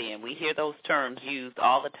dividend? We hear those terms used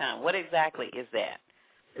all the time. What exactly is that?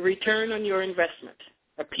 Return on your investment,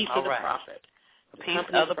 a piece of the profit. A piece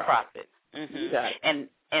of the profit.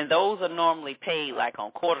 And those are normally paid like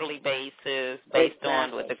on quarterly basis based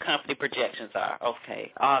on what the company projections are.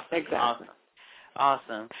 Okay. Awesome. Exactly.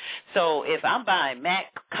 Awesome. So if I'm buying MAC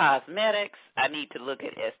Cosmetics, I need to look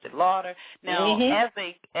at Estee Lauder. Now, as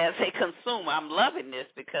a consumer, I'm loving this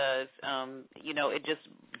because, it just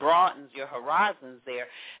broadens your horizons there.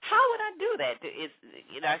 How would I do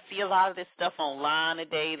that? I see a lot of this stuff online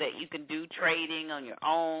today that you can do trading on your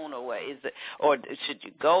own, or should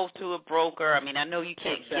you go to a broker? I mean, I know you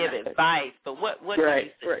can't give advice, but what do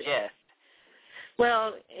you suggest?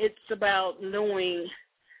 Well, it's about knowing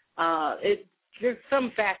there's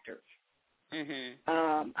some factors.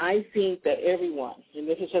 I think that everyone, and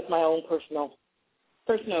this is just my own personal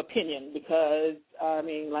opinion, because,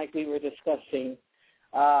 like we were discussing,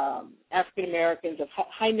 African Americans,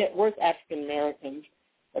 high net worth African Americans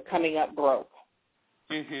are coming up broke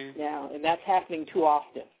now, and that's happening too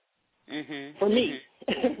often for me,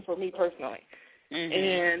 for me personally.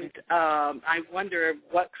 And I wonder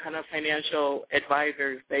what kind of financial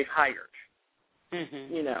advisors they've hired.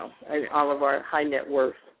 All of our high net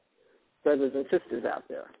worth brothers and sisters out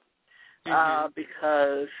there,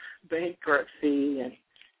 because bankruptcy and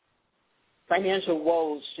financial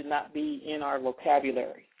woes should not be in our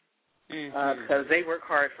vocabulary, because they work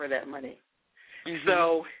hard for that money.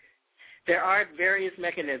 So there are various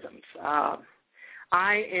mechanisms.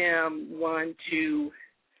 I am one to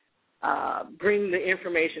bring the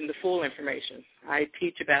information, the full information. I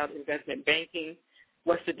teach about investment banking.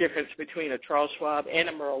 What's the difference between a Charles Schwab and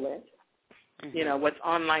a Merrill Lynch? What's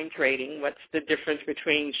online trading? What's the difference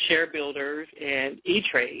between share builders and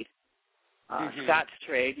E-Trade, Scott's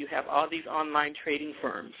Trade? You have all these online trading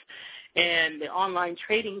firms. And the online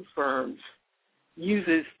trading firms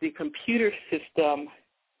uses the computer system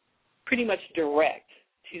pretty much direct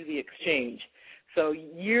to the exchange. So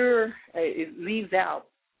it leaves out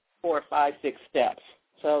 4, 5, 6 steps.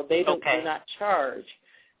 So they do not charge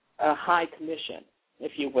a high commission,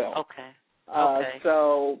 if you will.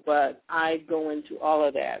 But I go into all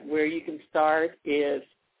of that. Where you can start is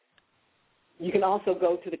you can also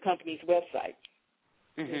go to the company's website.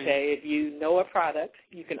 Okay, if you know a product,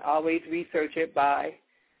 you can always research it by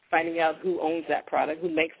finding out who owns that product, who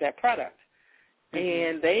makes that product.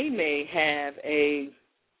 And they may have a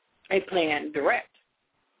plan direct,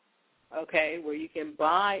 where you can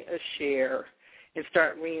buy a share and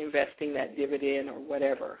start reinvesting that dividend or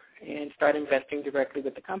whatever, and start investing directly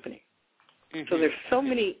with the company. So there's so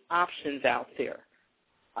many options out there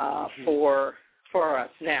for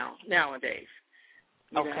us nowadays.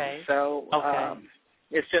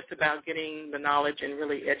 It's just about getting the knowledge and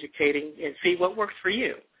really educating and see what works for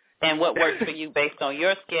you. And what works for you based on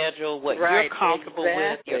your schedule, what you're comfortable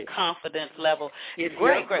with, your confidence level.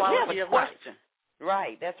 Great. We have a question.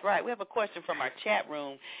 Right, that's right. We have a question from our chat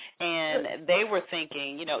room, and they were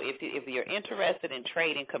thinking, if you're interested in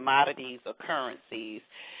trading commodities or currencies,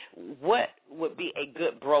 what would be a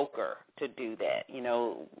good broker to do that?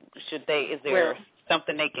 Is there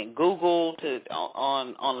something they can Google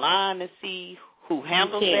online to see who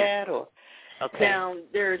handles that? Or Now,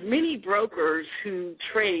 there's many brokers who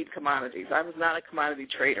trade commodities. I was not a commodity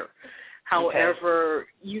trader. However,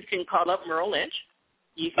 you can call up Merrill Lynch.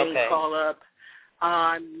 You can call up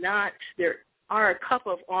there are a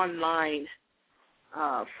couple of online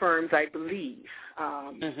firms, I believe,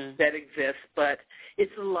 that exist, but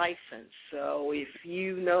it's a license. So if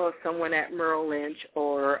you know of someone at Merrill Lynch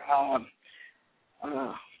or,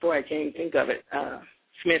 I can't think of it,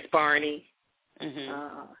 Smith Barney,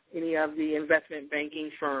 any of the investment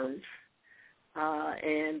banking firms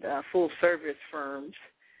and full-service firms,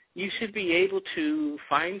 you should be able to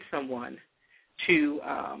find someone who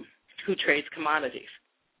trades commodities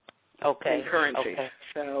and currencies.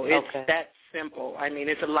 So it's that simple.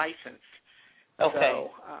 It's a license.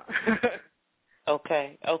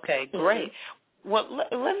 Great. Well,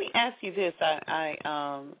 let me ask you this.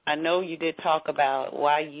 I know you did talk about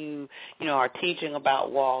why you are teaching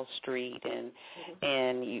about Wall Street,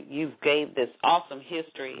 and you gave this awesome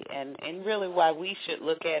history, and really why we should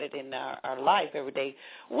look at it in our life every day.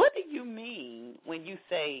 What do you mean when you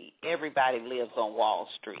say everybody lives on Wall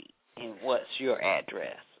Street, and what's your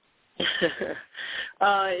address?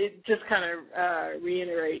 It just kind of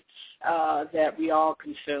reiterates that we all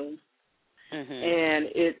consume, and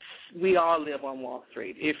we all live on Wall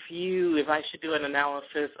Street. If I should do an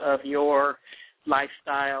analysis of your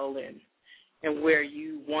lifestyle and where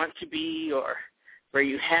you want to be or where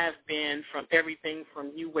you have been, from everything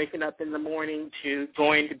from you waking up in the morning to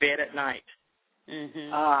going to bed at night,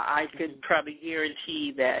 I could probably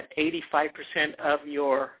guarantee that 85% of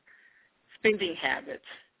your spending habits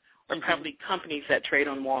are probably companies that trade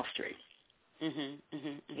on Wall Street.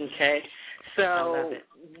 Okay? So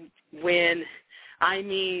when I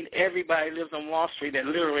mean everybody lives on Wall Street, that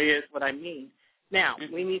literally is what I mean. Now,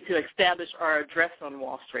 we need to establish our address on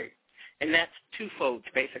Wall Street, and that's twofold,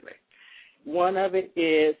 basically. One of it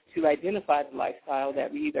is to identify the lifestyle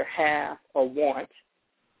that we either have or want,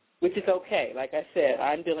 which is okay. Like I said,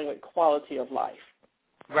 I'm dealing with quality of life.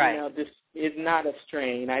 Right. This is not a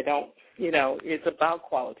strain. It's about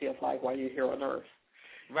quality of life while you're here on earth.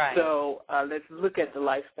 Right. So let's look at the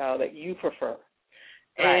lifestyle that you prefer.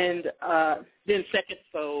 Right. And then second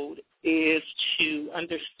fold is to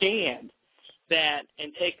understand that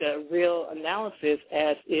and take a real analysis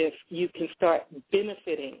as if you can start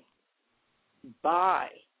benefiting by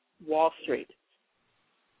Wall Street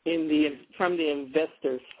from the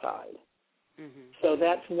investor's side. So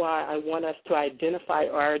that's why I want us to identify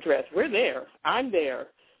our address. We're there. I'm there.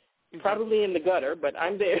 Probably in the gutter, but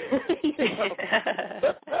I'm there.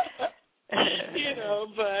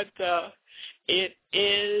 But it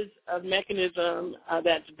is a mechanism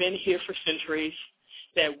that's been here for centuries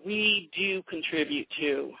that we do contribute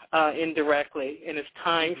to indirectly, and it's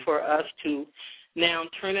time for us to now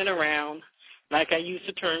turn it around, like I use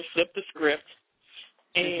the term, flip the script,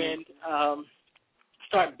 and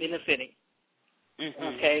start benefiting,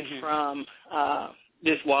 from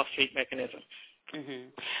this Wall Street mechanism.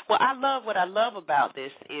 Well, what I love about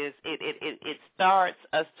this is it starts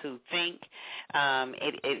us to think.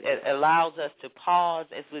 It allows us to pause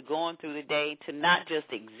as we're going through the day, to not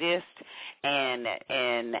just exist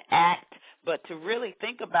and act, but to really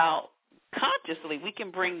think about consciously. We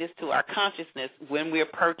can bring this to our consciousness when we're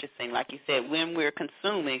purchasing, like you said, when we're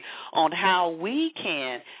consuming, on how we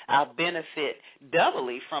can benefit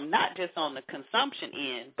doubly from not just on the consumption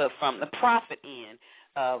end, but from the profit end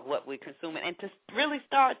of what we're consuming, and to really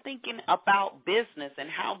start thinking about business and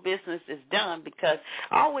how business is done, because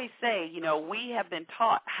I always say, we have been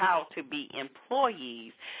taught how to be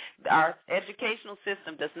employees. Our educational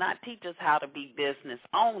system does not teach us how to be business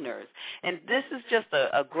owners, and this is just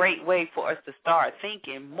a great way for us to start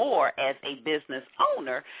thinking more as a business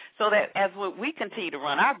owner, so that as we continue to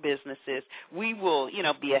run our businesses, we will,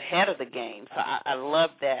 be ahead of the game. So I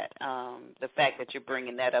love that, the fact that you're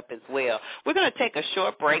bringing that up as well. We're going to take a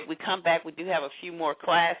short break. We come back. We do have a few more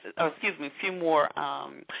questions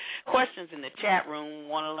in the chat room. We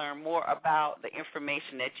want to learn more about the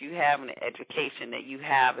information that you have and the education that you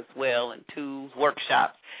have as well, and tools,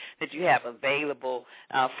 workshops that you have available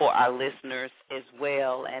for our listeners as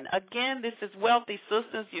well. And again, this is Wealthy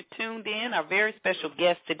Sistas. You're tuned in. Our very special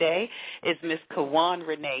guest today is Miss Kiwan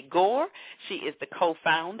Renee Gore. She is the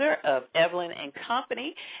co-founder of Evelyn and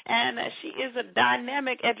Company, and she is a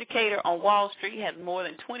dynamic educator on Wall Street, has more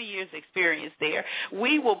than 20 years experience there.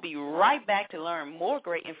 We will be right back to learn more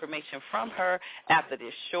great information from her after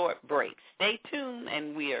this short break. Stay tuned,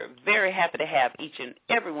 and we are very happy to have each and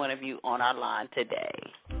every one of you on our line today.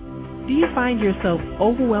 Do you find yourself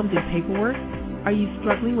overwhelmed in paperwork? Are you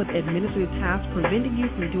struggling with administrative tasks preventing you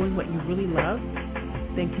from doing what you really love?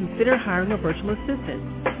 Then consider hiring a virtual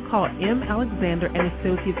assistant. Call M. Alexander and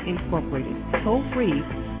Associates Incorporated, toll free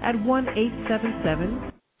at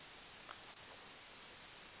 1-877.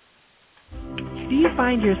 Do you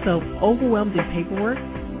find yourself overwhelmed in paperwork?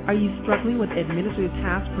 Are you struggling with administrative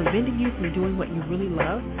tasks preventing you from doing what you really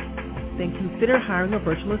love? Then consider hiring a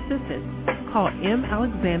virtual assistant. Call M.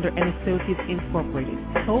 Alexander and Associates Incorporated,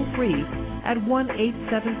 toll free at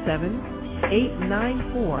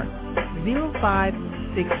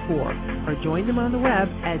 1-877-894-0564, or join them on the web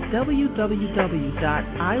at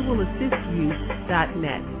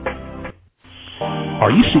www.iwillassistyou.net.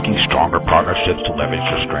 Are you seeking stronger partnerships to leverage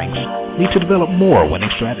your strengths? Need to develop more winning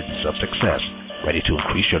strategies of success? Ready to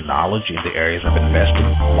increase your knowledge in the areas of investing,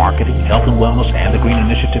 marketing, health and wellness, and the Green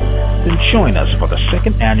Initiative? Then join us for the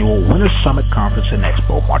second annual Winners Summit Conference and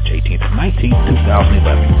Expo, March 18th and 19th,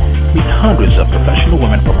 2011. Meet hundreds of professional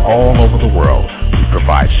women from all over the world. We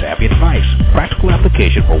provide savvy advice, practical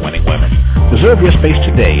application for winning women. Reserve your space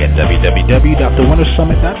today at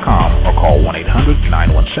www.thewinnersummit.com or call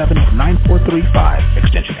 1-800-917-9435,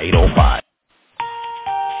 extension 805.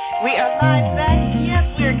 We are live back. Yes,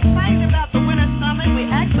 we're excited about the Winter Summit. We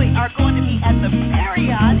actually are going to be at the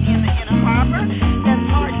Marriott in the Inner Harbor. That's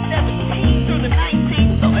March 17th through the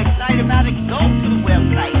 19th. So excited about it. Go to the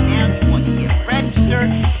website now. You want to get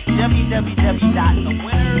registered.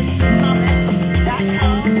 www.thewintersummit.com. That's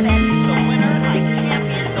the winner, like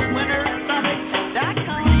champion,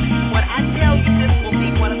 thewintersummit.com. When I tell you this will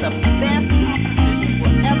be one of the best conferences you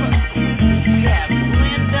will ever attend. We have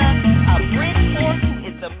Brent, who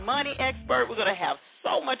is the money expert. We're going to have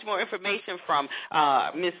so much more information from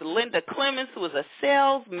Miss Linda Clemens, who is a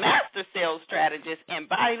master sales strategist and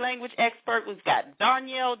body language expert. We've got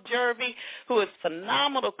Darnell Jervey, who is a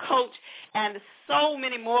phenomenal coach, and so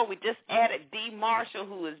many more. We just added Dee Marshall,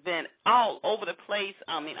 who has been all over the place.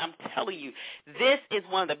 I mean, I'm telling you, this is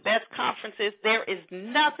one of the best conferences. There is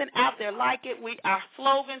nothing out there like it. Our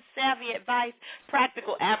slogan, savvy advice,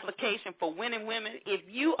 practical application for winning women. If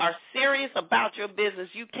you are serious about your business,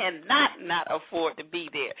 you cannot not afford to be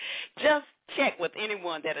there. Just check with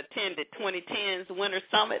anyone that attended 2010's Winter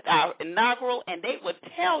Summit, our inaugural, and they will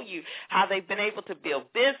tell you how they've been able to build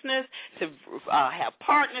business, to have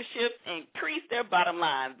partnerships, increase their bottom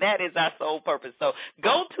line. That is our sole purpose. So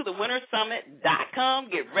go to thewintersummit.com,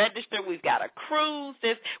 get registered. We've got a cruise.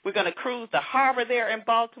 We're going to cruise the harbor there in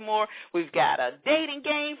Baltimore. We've got a dating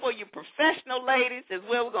game for you professional ladies as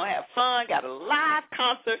well. We're going to have fun. Got a live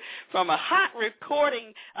concert from a hot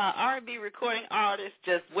recording, R&B recording artist,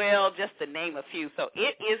 just to name a few. So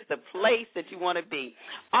it is the place that you want to be.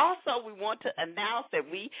 Also, we want to announce that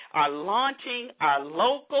we are launching our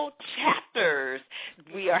local chapters.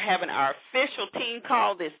 We are having our official team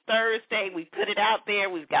call this Thursday. We put it out there.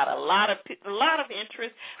 We've got a lot of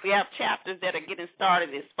interest. We have chapters that are getting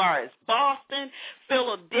started as far as Boston,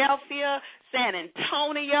 Philadelphia, San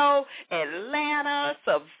Antonio, Atlanta,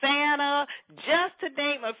 Savannah, just to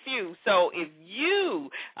name a few. So if you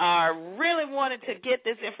are really wanting to get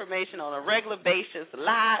this information on a regular basis,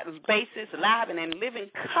 live and in living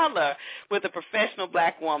color with a professional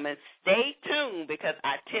black woman, stay tuned, because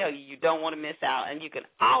I tell you, you don't want to miss out. And you can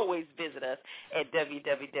always visit us at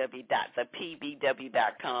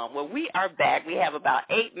www.thepbw.com. Well, we are back. We have about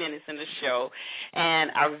 8 minutes in the show,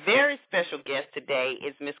 and our very special guest today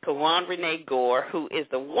is Ms. Kiwan Renee Gore, who is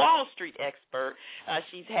the Wall Street expert.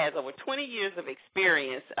 She has over 20 years of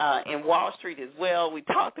experience in Wall Street as well. We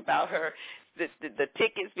talked about her, the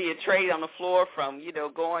tickets being traded on the floor from,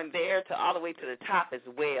 going there to all the way to the top as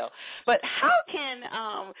well. But how can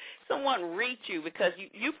someone reach you? Because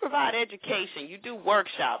you provide education, you do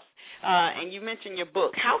workshops, and you mentioned your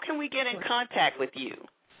book. How can we get in contact with you?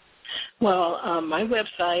 Well, my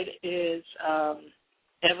website is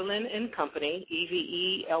Evelyn and Company,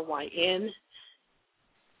 EVELYN.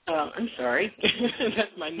 I'm sorry.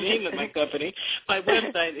 That's my name of my company. My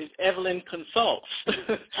website is Evelyn Consults,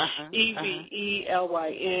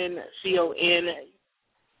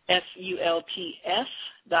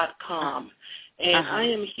 EVELYNCONSULTS.com. And I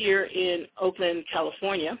am here in Oakland,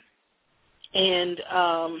 California. And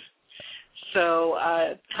so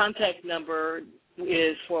contact number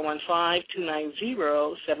is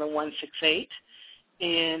 415-290-7168.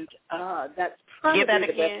 And that's probably give that the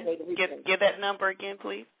again. best way to reach me. Give that number again,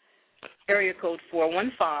 please. Area code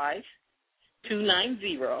 415-290-7168.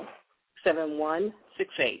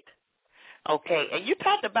 Okay, and you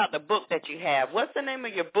talked about the book that you have. What's the name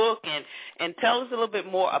of your book, and tell us a little bit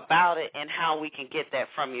more about it and how we can get that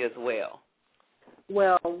from you as well.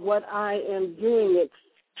 Well, what I am doing,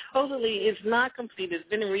 it's not complete. It's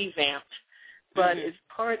been revamped, but it's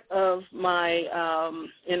part of my,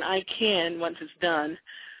 and I can, once it's done,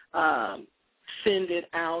 send it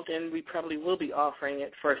out, and we probably will be offering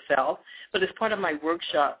it for sale, but it's part of my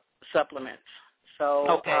workshop supplements.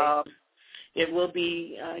 So it will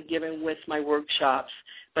be given with my workshops,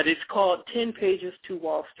 but it's called 10 Pages to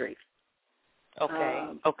Wall Street.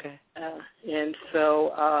 And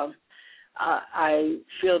so I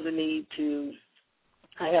feel the need to,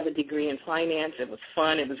 I have a degree in finance. It was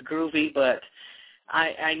fun. It was groovy, but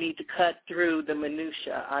I need to cut through the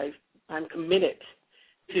minutia. I'm committed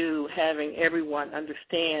to having everyone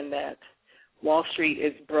understand that Wall Street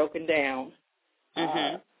is broken down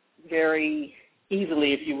very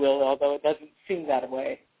easily, if you will, although it doesn't seem that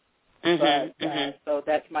way. So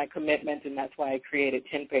that's my commitment, and that's why I created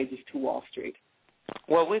 10 Pages to Wall Street.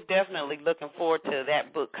 Well, we're definitely looking forward to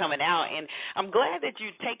that book coming out, and I'm glad that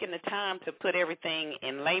you've taken the time to put everything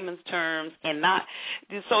in layman's terms and not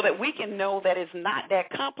so that we can know that it's not that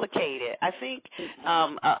complicated. I think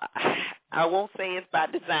I won't say it's by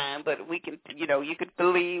design, but we can, you could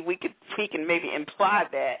believe, we can maybe imply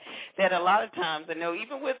that a lot of times,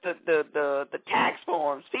 even with the tax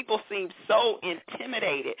forms, people seem so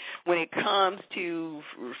intimidated when it comes to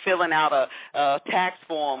filling out a tax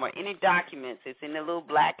form or any documents. It's in the little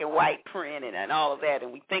black and white print and all of that,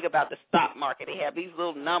 and we think about the stock market. They have these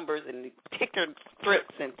little numbers and ticker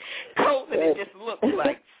strips and codes, and it just looks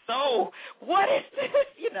like, so what is this?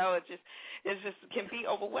 It just can be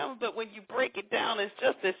overwhelming. But when you break it down, it's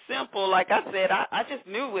just as simple. Like I said, I just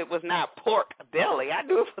knew it was not pork belly. I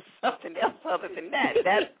knew it was something else other than that.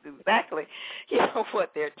 That's exactly,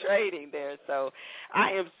 what they're trading there. So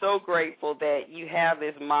I am so grateful that you have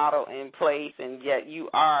this model in place, and yet you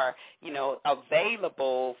are,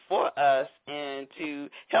 available for us and to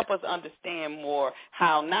help us understand more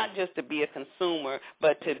how not just to be a consumer,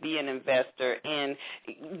 but to be an investor. And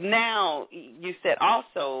now you said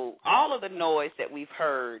also all of the noise that we've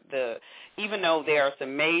heard, even though there are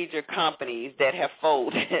some major companies that have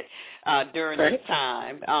folded during this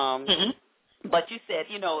time, but you said,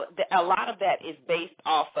 a lot of that is based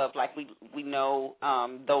off of, like we know,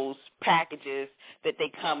 those packages that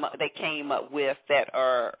they came up with that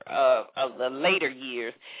are of the later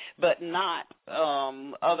years, but not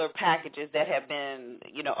other packages that have been,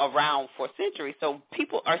 around for centuries. So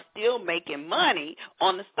people are still making money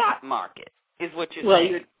on the stock market, is what you're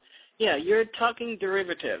saying. You're talking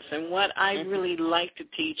derivatives, and what I really like to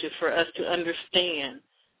teach is for us to understand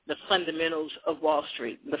the fundamentals of Wall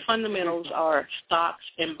Street. The fundamentals are stocks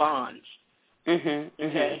and bonds.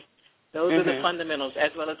 Okay? Those are the fundamentals,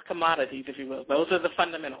 as well as commodities, if you will. Those are the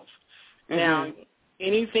fundamentals. Now,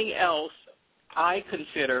 anything else I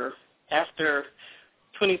consider after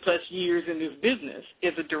 20-plus years in this business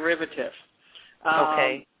is a derivative.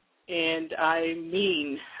 And I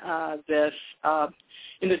mean this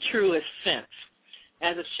in the truest sense.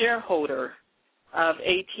 As a shareholder of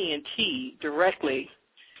AT&T directly,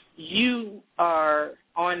 you are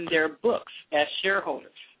on their books as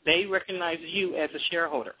shareholders. They recognize you as a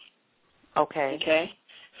shareholder. Okay?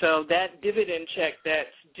 So that dividend check that's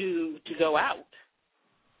due to go out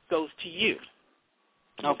goes to you.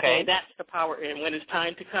 Okay? That's the power. And when it's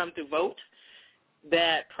time to come to vote,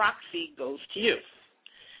 that proxy goes to you.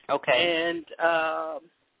 And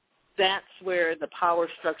that's where the power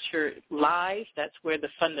structure lies. That's where the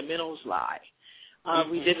fundamentals lie.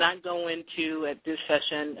 We did not go into, at this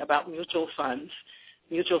session, about mutual funds.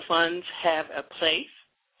 Mutual funds have a place.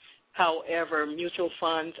 However, mutual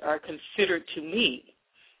funds are considered, to me,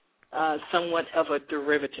 somewhat of a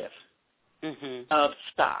derivative of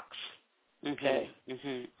stocks.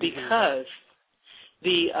 Because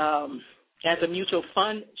as a mutual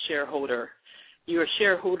fund shareholder, you're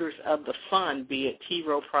shareholders of the fund, be it T.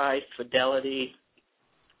 Rowe Price, Fidelity,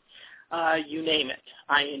 you name it,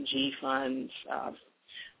 ING funds,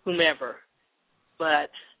 whomever. But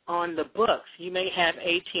on the books, you may have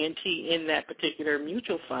AT&T in that particular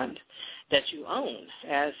mutual fund that you own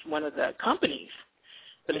as one of the companies.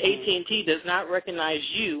 But AT&T does not recognize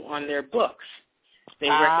you on their books. They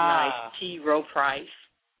recognize T. Rowe Price,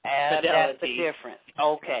 Fidelity, that's the difference.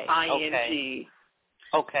 ING.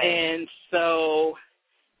 And so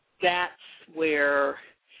that's where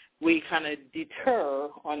we kind of deter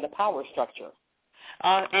on the power structure.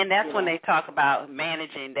 And that's when they talk about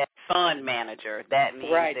managing that fund manager. That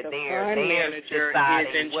means that they're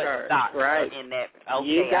deciding what stocks are in that.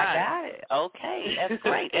 I got it. Okay, that's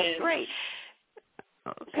great. That's great.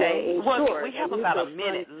 Okay. Well, we have about a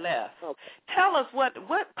minute left. Tell us what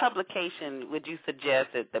publication would you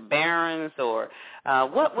suggest at the Barron's, or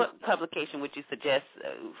what publication would you suggest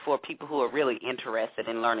for people who are really interested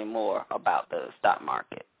in learning more about the stock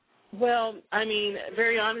market? Well, I mean,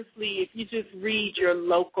 very honestly, if you just read your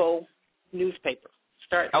local newspaper,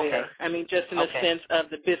 start there. I mean, just in the sense of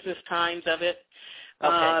the business times of it,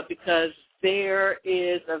 because there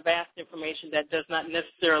is a vast information that does not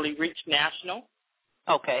necessarily reach national.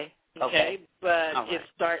 But it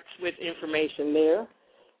starts with information there.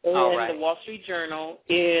 And the Wall Street Journal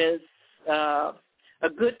is a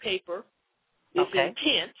good paper. It's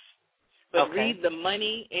intense, but read the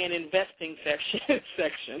money and investing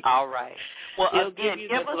section. All right. Well, again,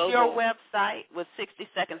 give us your website with 60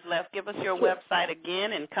 seconds left. Give us your website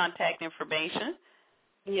again and contact information.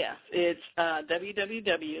 Yes, it's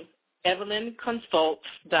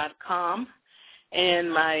www.evelynconsults.com.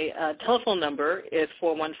 And my telephone number is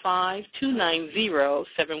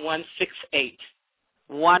 415-290-7168.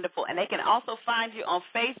 Wonderful. And they can also find you on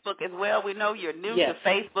Facebook as well. We know you're new to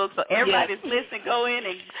Facebook, so everybody's listening, go in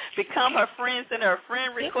and become her friend, send her a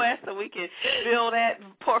friend request so we can build that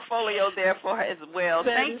portfolio there for her as well.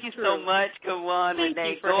 Thank you so much, Kiwan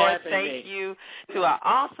Renee Gore. Thank you to our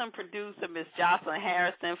awesome producer, Ms. Jocelyn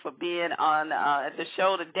Harrison, for being on the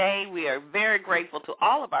show today. We are very grateful to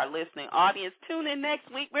all of our listening audience. Tune in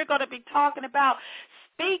next week. We're going to be talking about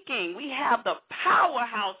speaking. We have the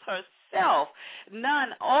powerhouse herself, none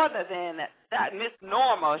other than Miss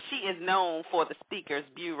Norma. She is known for the Speakers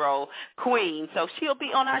Bureau Queen. So she'll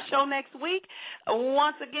be on our show next week.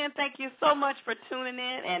 Once again, thank you so much for tuning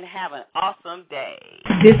in and have an awesome day.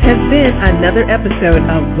 This has been another episode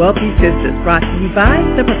of Wealthy Sistas, brought to you by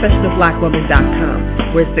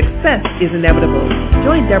theprofessionalblackwoman.com, where success is inevitable.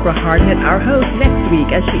 Join Deborah Hardnett, our host, next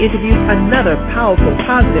week as she interviews another powerful,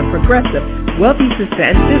 positive, progressive, wealthy sister,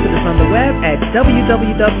 and visit us on the web at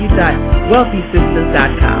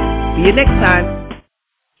www.wealthysistas.com. See you next time.